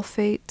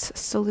sulfate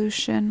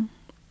solution.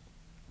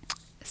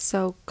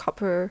 So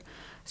copper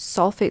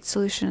sulfate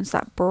solution is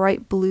that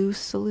bright blue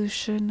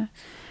solution,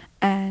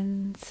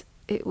 and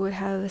it would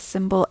have the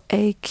symbol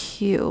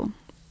AQ.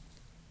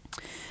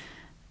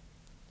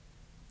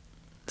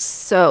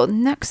 So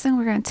next thing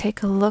we're going to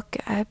take a look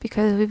at,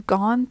 because we've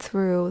gone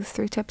through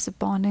 3 types of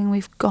bonding,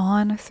 we've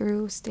gone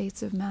through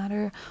states of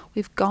matter,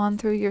 we've gone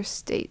through your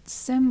state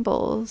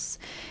symbols,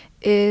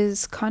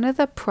 is kind of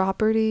the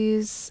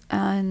properties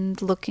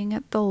and looking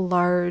at the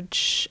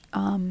large,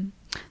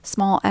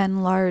 small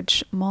and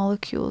large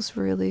molecules,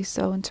 really.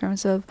 So in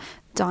terms of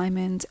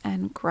diamond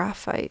and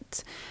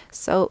graphite.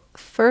 So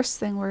first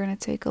thing we're going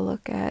to take a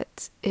look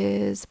at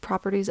is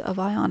properties of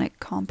ionic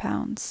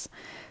compounds.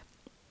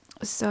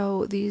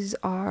 So these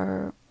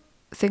are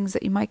things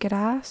that you might get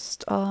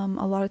asked. A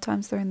lot of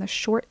times they're in the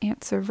short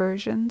answer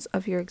versions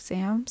of your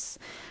exams.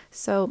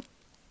 So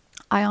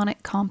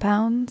ionic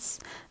compounds,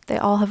 they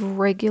all have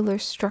regular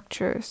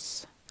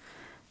structures.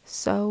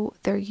 So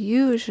they're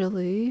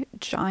usually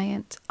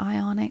giant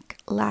ionic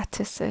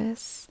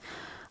lattices.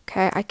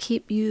 Okay, I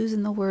keep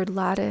using the word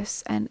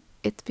lattice, and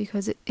it's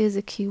because it is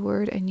a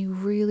keyword, and you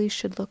really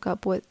should look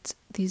up what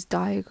these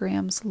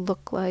diagrams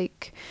look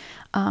like,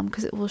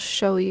 because it will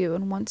show you.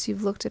 And once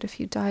you've looked at a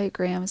few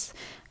diagrams,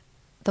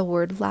 the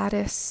word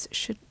lattice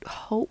should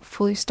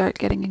hopefully start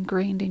getting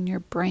ingrained in your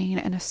brain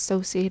and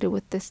associated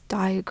with this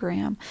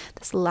diagram,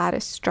 this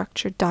lattice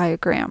structure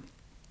diagram.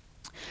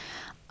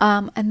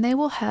 And they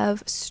will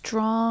have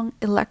strong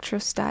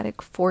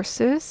electrostatic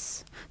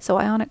forces. So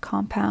ionic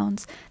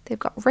compounds, they've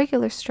got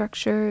regular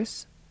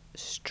structures,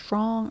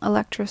 strong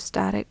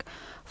electrostatic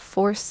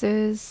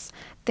forces.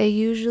 They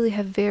usually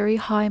have very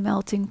high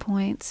melting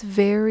points,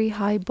 very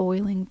high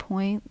boiling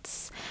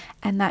points,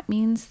 and that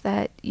means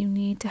that you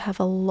need to have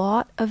a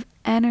lot of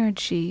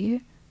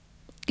energy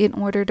in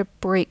order to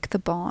break the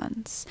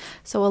bonds.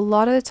 So a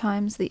lot of the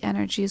times the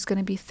energy is going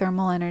to be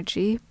thermal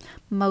energy,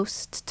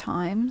 most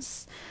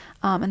times,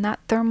 and that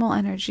thermal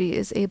energy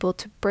is able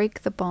to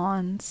break the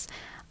bonds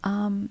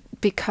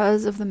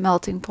because of the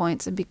melting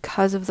points and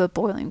because of the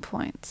boiling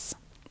points.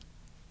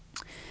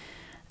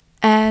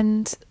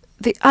 And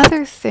the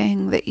other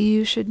thing that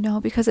you should know,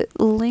 because it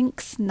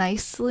links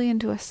nicely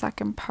into a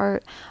second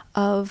part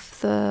of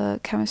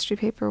the chemistry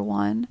paper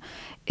 1,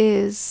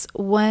 is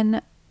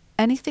when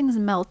anything's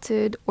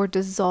melted or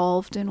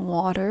dissolved in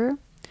water,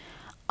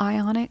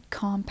 ionic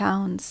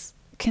compounds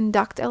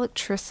conduct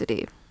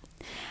electricity.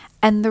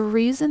 And the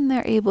reason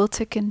they're able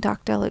to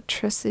conduct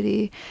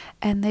electricity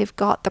and they've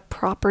got the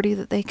property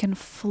that they can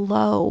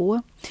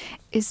flow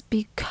is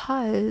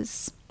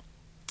because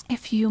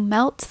if you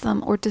melt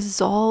them or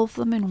dissolve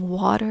them in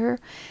water,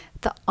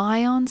 the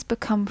ions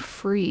become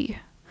free.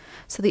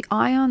 So the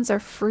ions are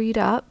freed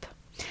up,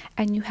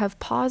 and you have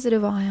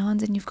positive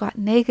ions and you've got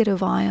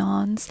negative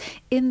ions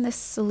in this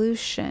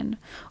solution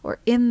or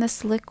in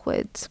this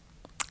liquid.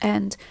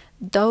 And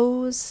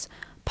those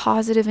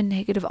positive and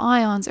negative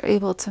ions are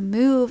able to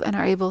move and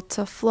are able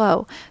to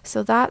flow.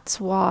 So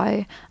that's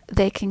why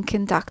they can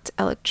conduct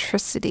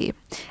electricity.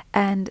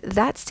 And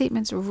that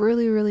statement's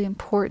really, really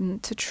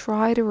important to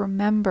try to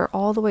remember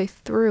all the way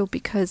through,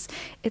 because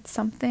it's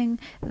something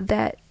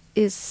that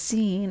is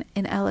seen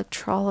in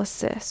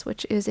electrolysis,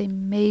 which is a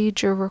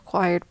major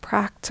required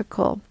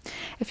practical.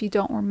 If you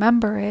don't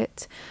remember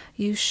it,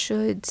 you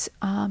should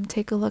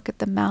take a look at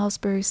the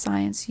Malmesbury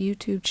Science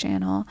YouTube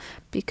channel,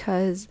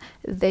 because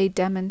they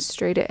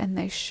demonstrate it and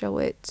they show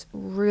it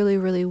really,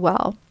 really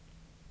well.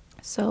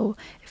 So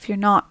if you're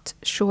not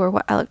sure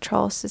what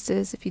electrolysis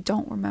is, if you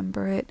don't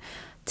remember it,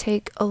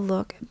 take a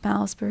look at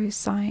Malmesbury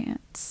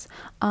Science.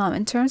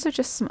 In terms of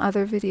just some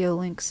other video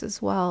links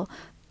as well,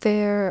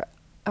 there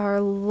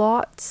are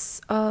lots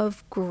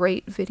of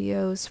great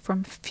videos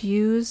from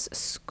Fuse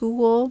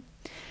School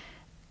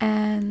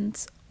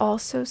and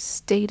also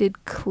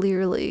Stated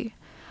Clearly.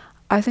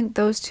 I think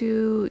those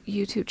two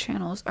YouTube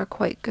channels are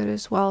quite good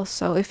as well.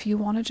 So if you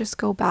want to just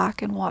go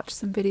back and watch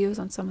some videos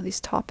on some of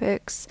these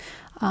topics,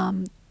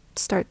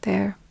 start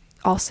there.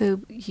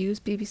 Also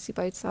use BBC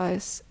Bite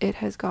Size. It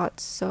has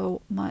got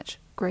so much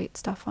great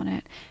stuff on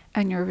it,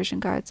 and your revision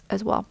guides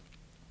as well.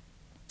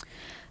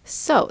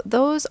 So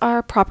those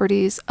are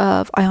properties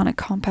of ionic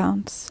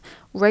compounds: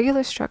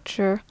 regular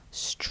structure,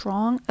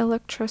 strong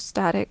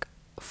electrostatic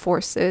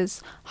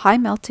forces, high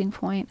melting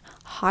point,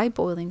 high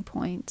boiling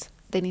point.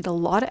 They need a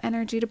lot of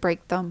energy to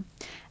break them.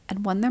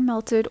 And when they're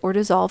melted or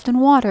dissolved in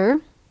water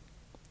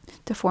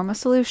to form a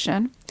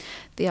solution,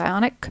 the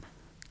ionic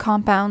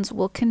compounds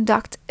will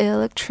conduct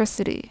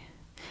electricity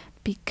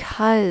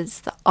because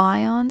the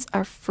ions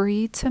are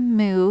free to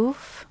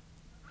move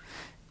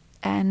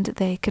and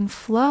they can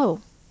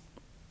flow.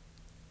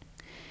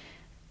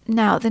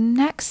 Now, the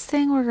next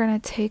thing we're going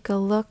to take a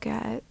look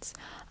at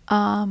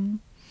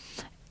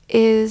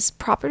is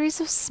properties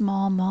of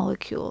small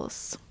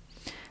molecules.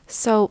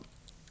 So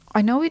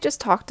I know we just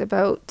talked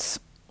about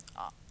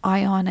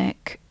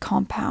ionic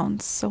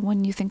compounds. So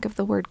when you think of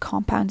the word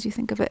compounds, you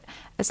think of it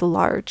as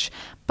large.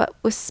 But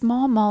with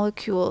small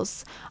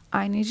molecules,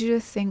 I need you to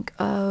think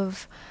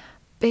of,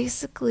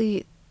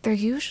 basically, they're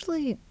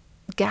usually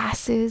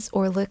gases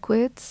or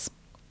liquids.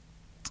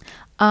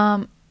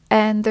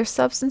 And they're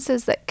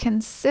substances that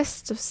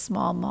consist of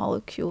small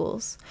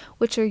molecules,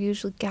 which are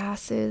usually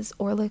gases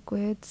or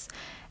liquids.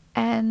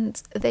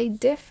 And they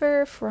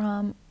differ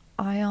from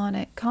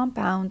ionic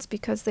compounds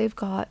because they've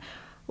got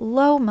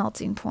low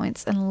melting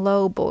points and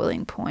low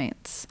boiling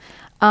points.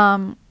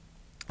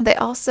 They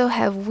also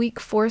have weak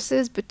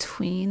forces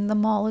between the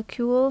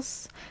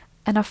molecules,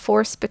 and a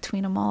force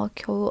between a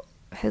molecule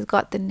has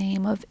got the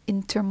name of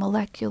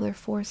intermolecular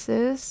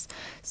forces.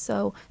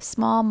 So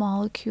small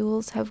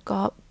molecules have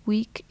got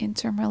weak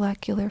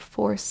intermolecular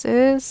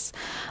forces.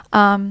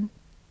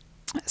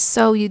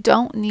 So you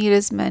don't need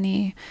as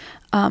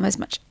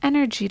much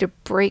energy to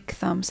break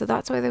them. So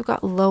that's why they've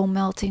got low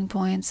melting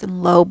points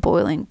and low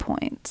boiling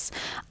points.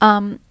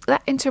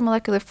 That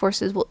intermolecular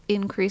forces will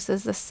increase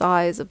as the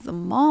size of the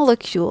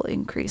molecule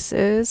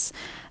increases.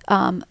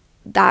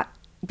 That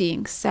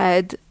being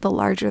said, the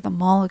larger the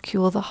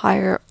molecule, the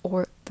higher,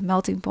 or the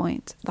melting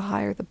point, the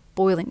higher the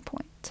boiling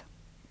point.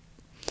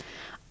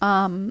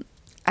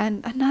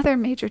 And another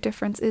major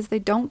difference is they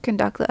don't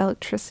conduct the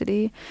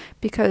electricity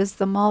because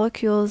the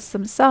molecules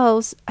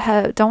themselves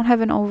don't have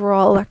an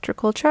overall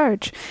electrical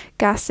charge.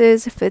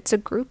 Gases, if it's a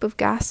group of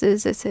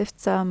gases, if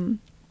it's a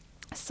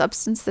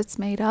substance that's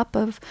made up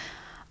of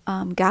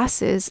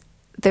gases,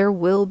 there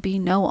will be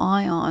no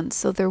ions,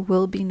 so there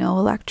will be no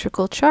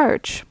electrical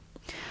charge.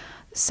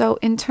 So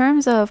in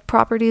terms of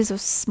properties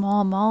of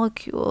small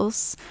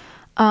molecules,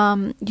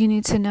 you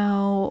need to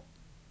know,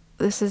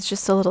 this is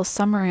just a little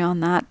summary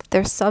on that.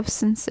 They're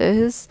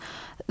substances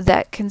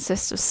that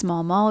consist of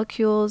small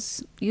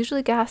molecules,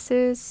 usually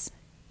gases,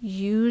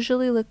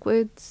 usually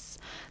liquids.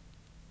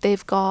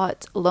 They've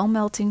got low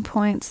melting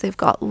points, they've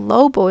got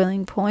low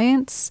boiling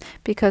points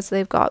because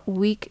they've got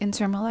weak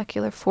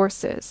intermolecular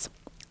forces.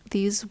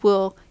 These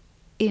will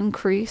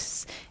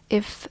increase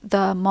if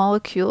the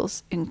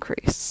molecules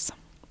increase.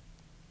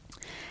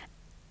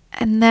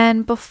 And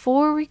then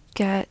before we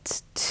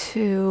get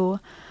to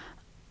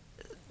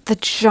the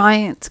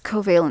giant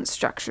covalent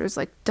structures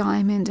like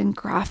diamond and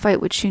graphite,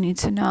 which you need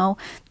to know,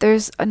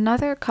 there's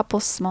another couple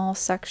small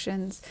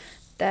sections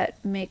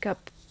that make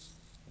up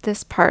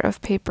this part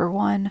of paper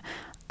 1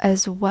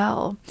 as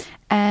well.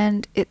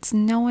 And it's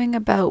knowing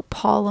about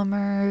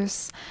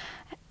polymers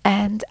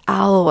and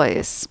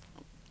alloys.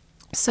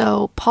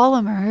 So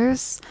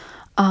polymers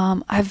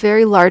have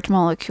very large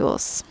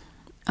molecules.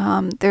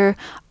 They're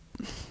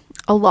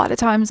a lot of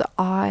times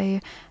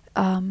I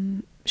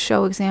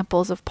show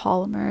examples of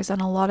polymers, and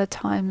a lot of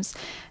times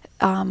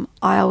I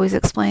always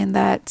explain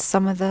that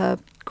some of the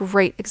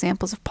great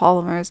examples of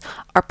polymers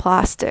are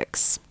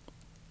plastics,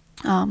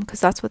 because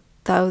that's what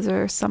those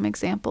are some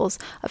examples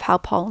of how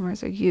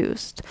polymers are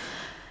used.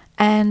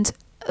 And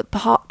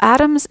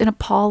atoms in a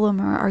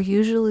polymer are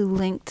usually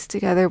linked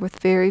together with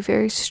very,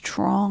 very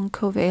strong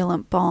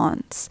covalent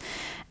bonds.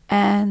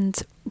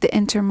 And the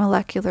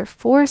intermolecular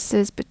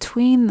forces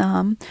between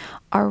them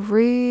are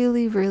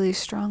really, really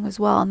strong as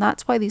well. And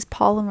that's why these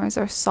polymers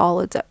are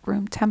solids at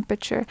room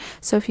temperature.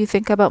 So if you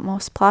think about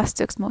most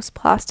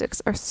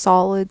plastics are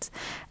solids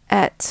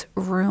at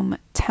room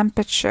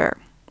temperature.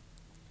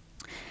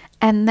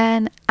 And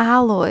then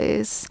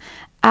alloys.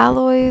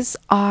 Alloys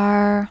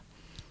are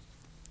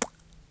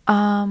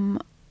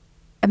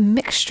a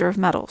mixture of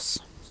metals.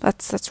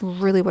 That's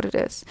really what it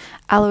is.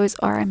 Alloys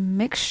are a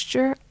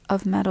mixture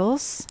of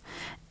metals,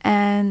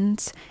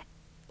 and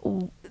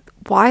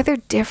why they're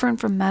different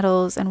from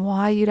metals and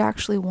why you'd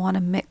actually want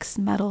to mix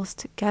metals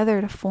together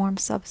to form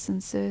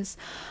substances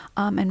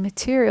and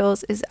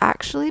materials is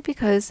actually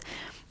because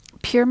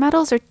pure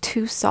metals are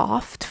too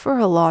soft for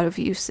a lot of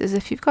uses.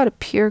 If you've got a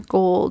pure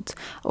gold,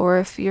 or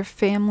if your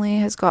family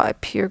has got a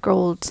pure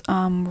gold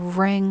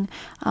ring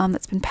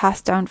that's been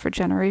passed down for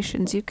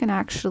generations, you can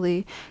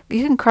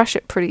crush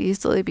it pretty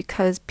easily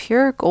because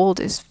pure gold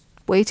is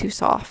way too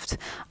soft.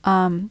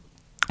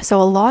 So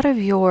a lot of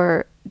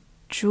your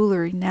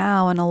jewelry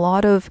now and a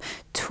lot of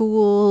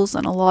tools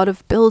and a lot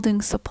of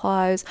building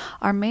supplies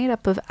are made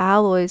up of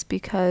alloys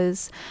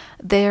because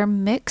they're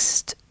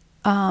mixed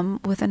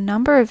with a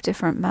number of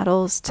different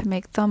metals to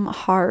make them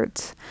hard,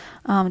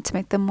 to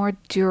make them more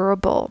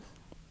durable.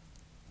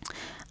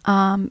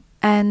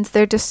 And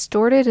they're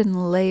distorted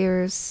in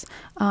layers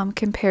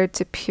compared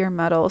to pure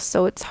metals,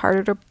 so it's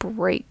harder to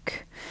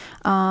break.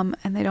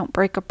 And they don't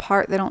break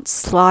apart, they don't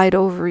slide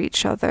over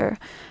each other.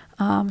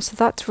 So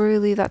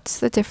that's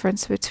the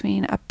difference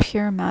between a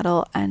pure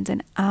metal and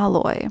an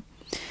alloy.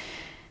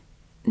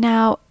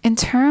 Now, in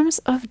terms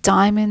of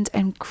diamond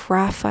and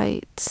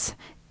graphite,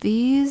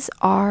 these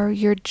are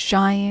your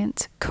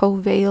giant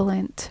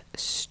covalent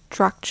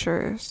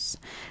structures.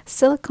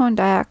 Silicon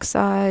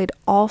dioxide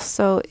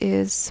also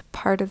is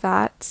part of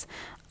that.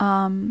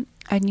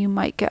 And you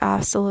might get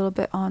asked a little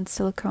bit on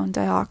silicon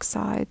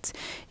dioxide.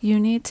 You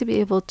need to be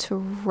able to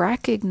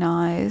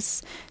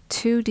recognize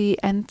 2D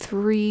and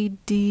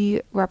 3D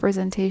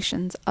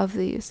representations of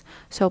these.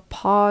 So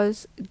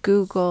pause,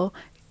 Google,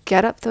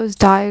 get up those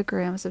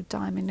diagrams of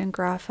diamond and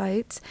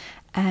graphite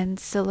and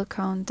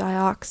silicon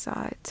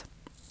dioxide.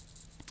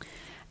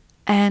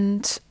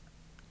 And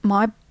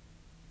my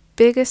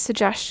biggest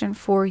suggestion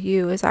for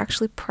you is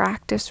actually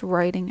practice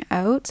writing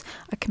out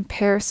a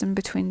comparison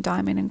between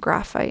diamond and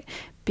graphite,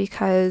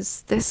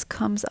 because this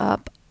comes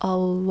up a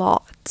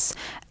lot.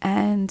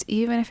 And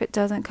even if it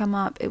doesn't come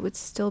up, it would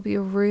still be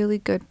a really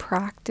good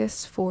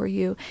practice for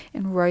you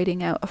in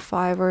writing out a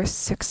 5 or a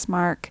 6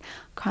 mark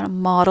kind of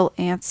model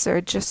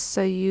answer, just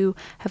so you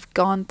have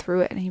gone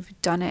through it and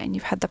you've done it and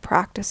you've had the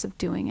practice of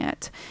doing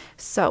it.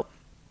 So,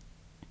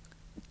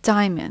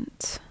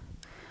 diamond.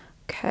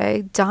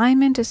 Okay,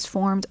 diamond is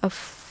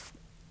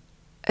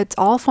it's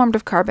all formed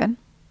of carbon.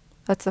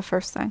 That's the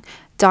first thing.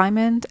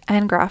 Diamond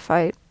and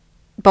graphite,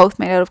 both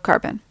made out of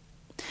carbon.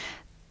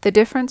 The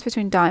difference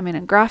between diamond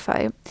and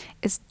graphite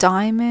is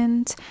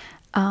diamond,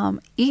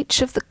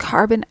 each of the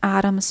carbon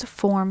atoms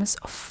forms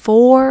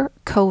 4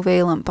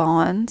 covalent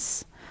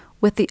bonds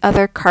with the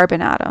other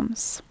carbon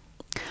atoms.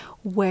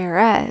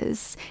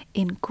 Whereas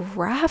in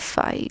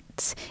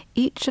graphite,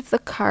 each of the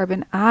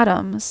carbon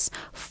atoms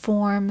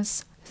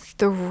forms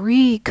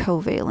 3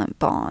 covalent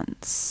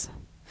bonds.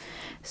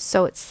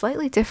 So it's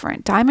slightly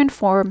different. Diamond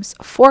forms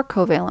 4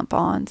 covalent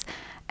bonds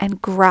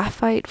and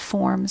graphite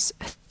forms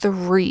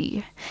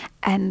 3.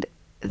 And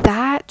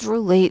that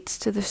relates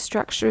to the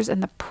structures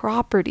and the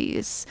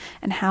properties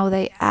and how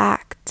they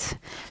act.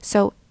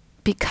 So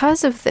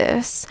because of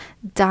this,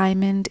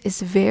 diamond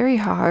is very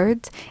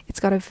hard, it's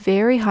got a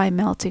very high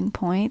melting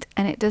point,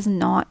 and it does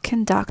not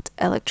conduct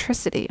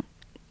electricity.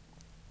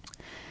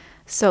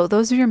 So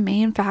those are your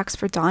main facts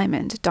for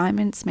diamond.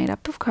 Diamond's made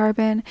up of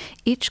carbon.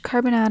 Each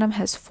carbon atom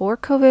has 4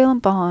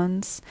 covalent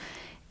bonds.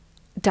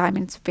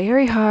 Diamond's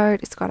very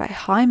hard. It's got a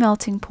high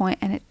melting point,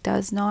 and it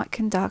does not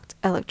conduct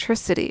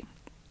electricity.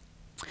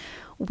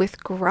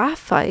 With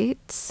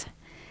graphite,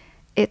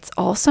 it's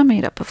also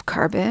made up of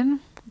carbon,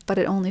 but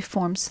it only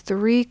forms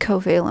 3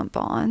 covalent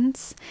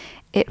bonds.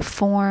 It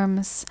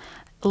forms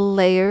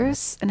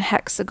layers and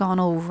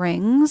hexagonal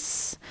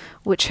rings,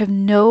 which have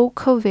no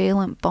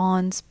covalent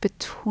bonds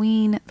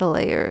between the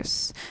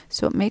layers.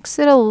 So it makes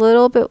it a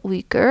little bit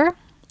weaker.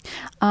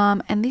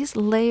 And these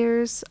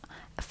layers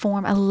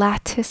form a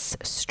lattice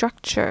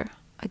structure.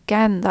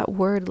 Again, that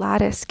word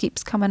lattice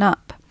keeps coming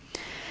up.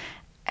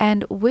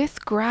 And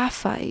with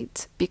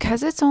graphite,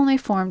 because it's only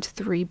formed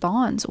 3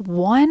 bonds,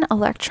 1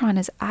 electron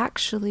is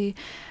actually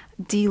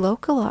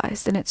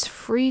delocalized and it's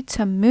free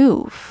to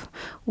move,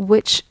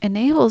 which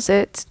enables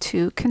it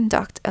to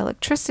conduct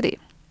electricity.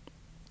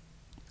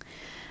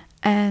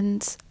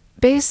 And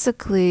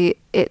basically,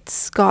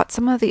 it's got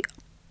some of the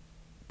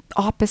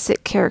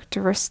opposite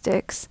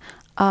characteristics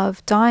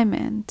of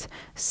diamond.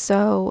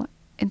 So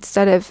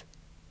instead of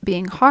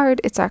being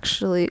hard, it's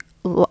actually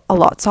a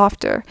lot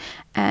softer.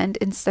 And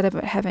instead of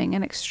it having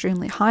an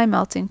extremely high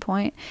melting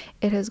point,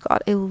 it has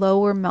got a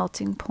lower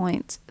melting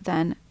point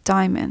than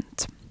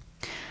diamond.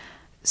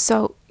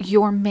 So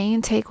your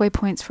main takeaway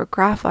points for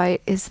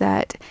graphite is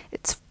that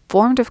it's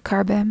formed of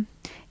carbon.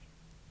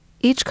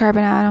 Each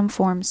carbon atom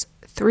forms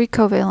 3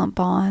 covalent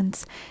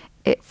bonds.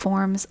 It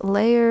forms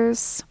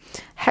layers,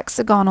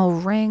 hexagonal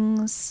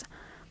rings,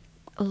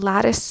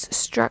 lattice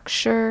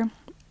structure.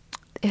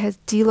 It has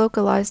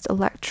delocalized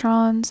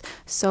electrons,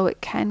 so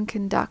it can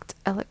conduct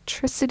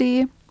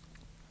electricity.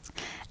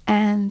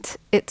 And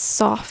it's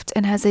soft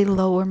and has a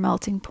lower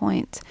melting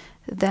point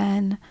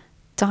than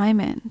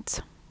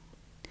diamond.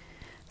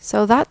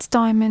 So that's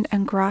diamond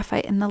and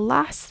graphite. And the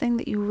last thing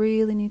that you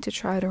really need to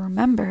try to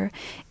remember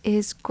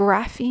is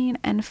graphene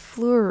and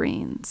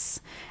fluorines.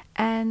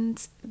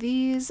 And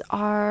these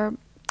are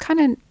kind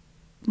of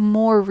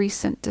more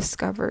recent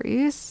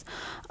discoveries.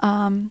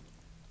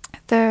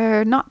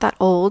 They're not that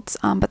old,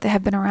 but they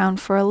have been around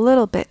for a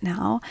little bit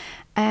now.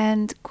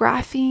 And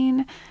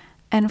graphene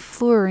and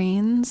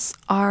fluorines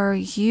are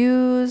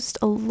used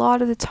a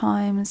lot of the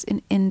times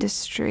in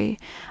industry,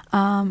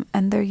 and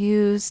they're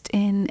used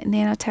in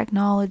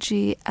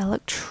nanotechnology,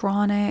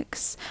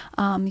 electronics,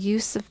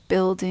 use of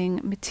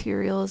building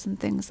materials and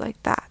things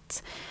like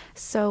that.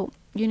 So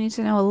you need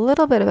to know a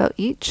little bit about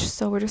each,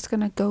 so we're just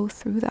going to go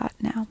through that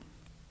now.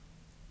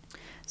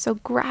 So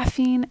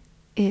graphene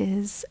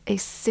is a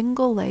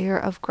single layer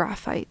of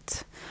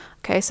graphite.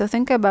 Okay, so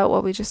think about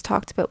what we just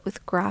talked about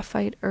with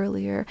graphite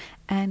earlier,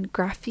 and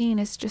graphene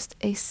is just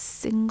a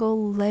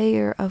single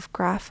layer of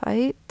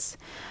graphite,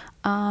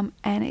 and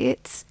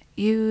it's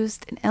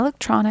used in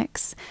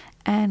electronics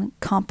and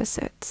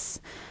composites.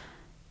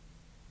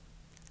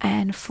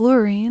 And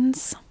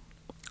fluorines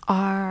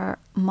are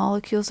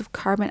molecules of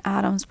carbon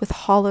atoms with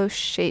hollow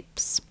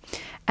shapes.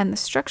 And the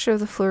structure of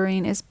the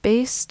fluorine is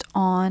based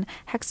on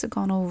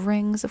hexagonal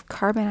rings of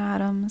carbon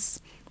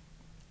atoms.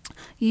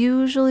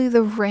 Usually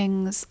the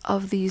rings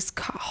of these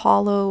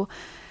hollow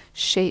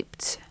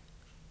shaped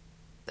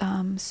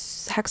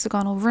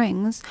hexagonal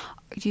rings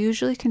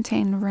usually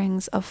contain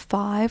rings of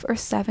 5 or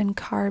 7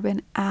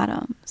 carbon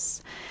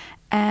atoms.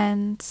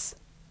 And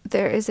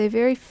there is a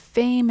very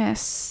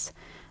famous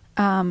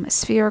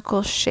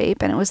spherical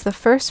shape, and it was the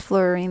first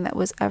fluorine that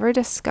was ever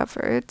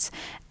discovered,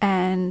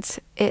 and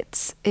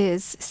it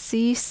is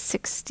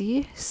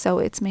C60, so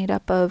it's made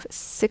up of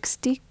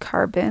 60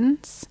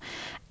 carbons,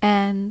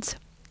 and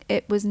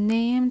it was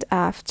named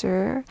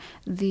after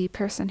the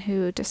person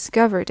who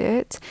discovered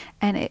it,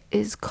 and it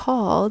is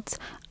called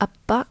a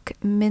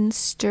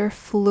Buckminster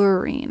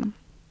fluorine.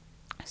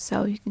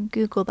 So you can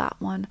Google that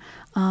one,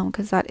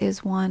 because that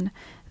is one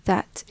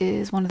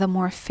of the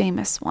more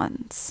famous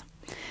ones.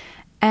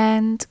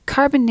 And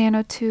carbon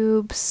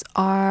nanotubes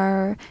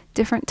are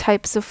different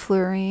types of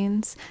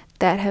fluorines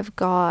that have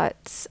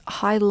got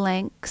high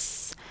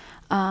lengths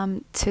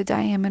to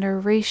diameter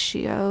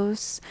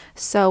ratios.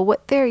 So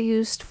what they're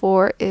used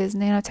for is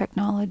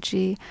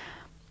nanotechnology,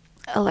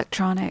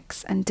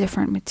 electronics, and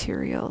different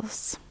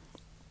materials.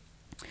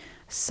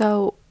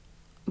 So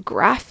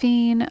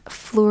graphene,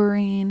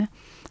 fluorine,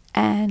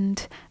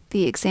 and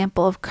the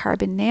example of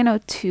carbon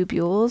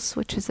nanotubules,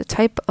 which is a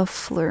type of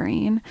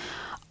fluorine,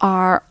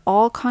 are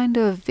all kind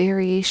of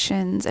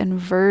variations and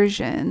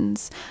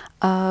versions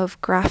of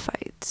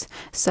graphite.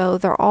 So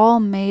they're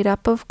all made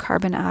up of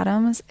carbon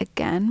atoms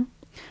again,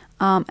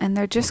 and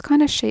they're just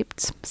kind of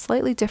shaped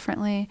slightly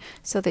differently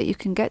so that you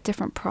can get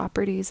different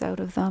properties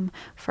out of them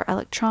for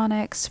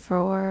electronics,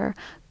 for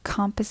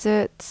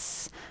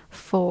composites,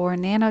 for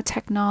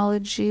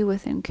nanotechnology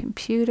within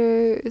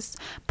computers,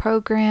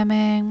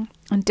 programming,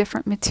 and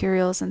different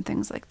materials and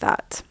things like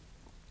that.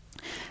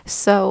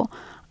 So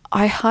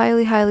I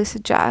highly, highly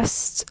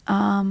suggest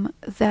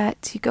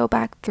that you go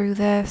back through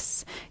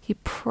this, you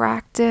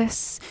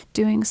practice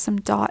doing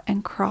some dot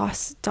and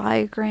cross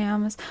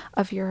diagrams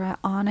of your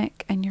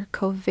ionic and your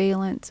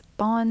covalent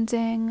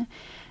bonding,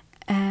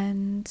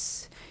 and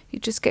you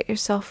just get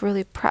yourself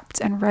really prepped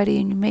and ready,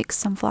 and you make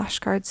some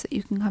flashcards that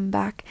you can come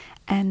back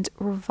and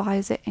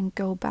revise it and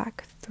go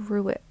back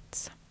through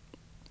it.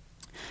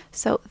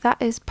 So that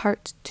is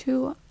part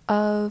 2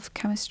 of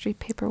chemistry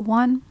paper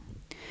 1.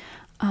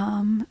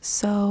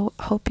 So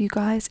hope you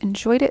guys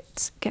enjoyed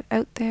it. Get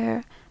out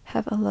there,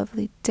 have a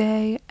lovely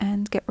day,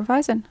 and get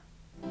revising.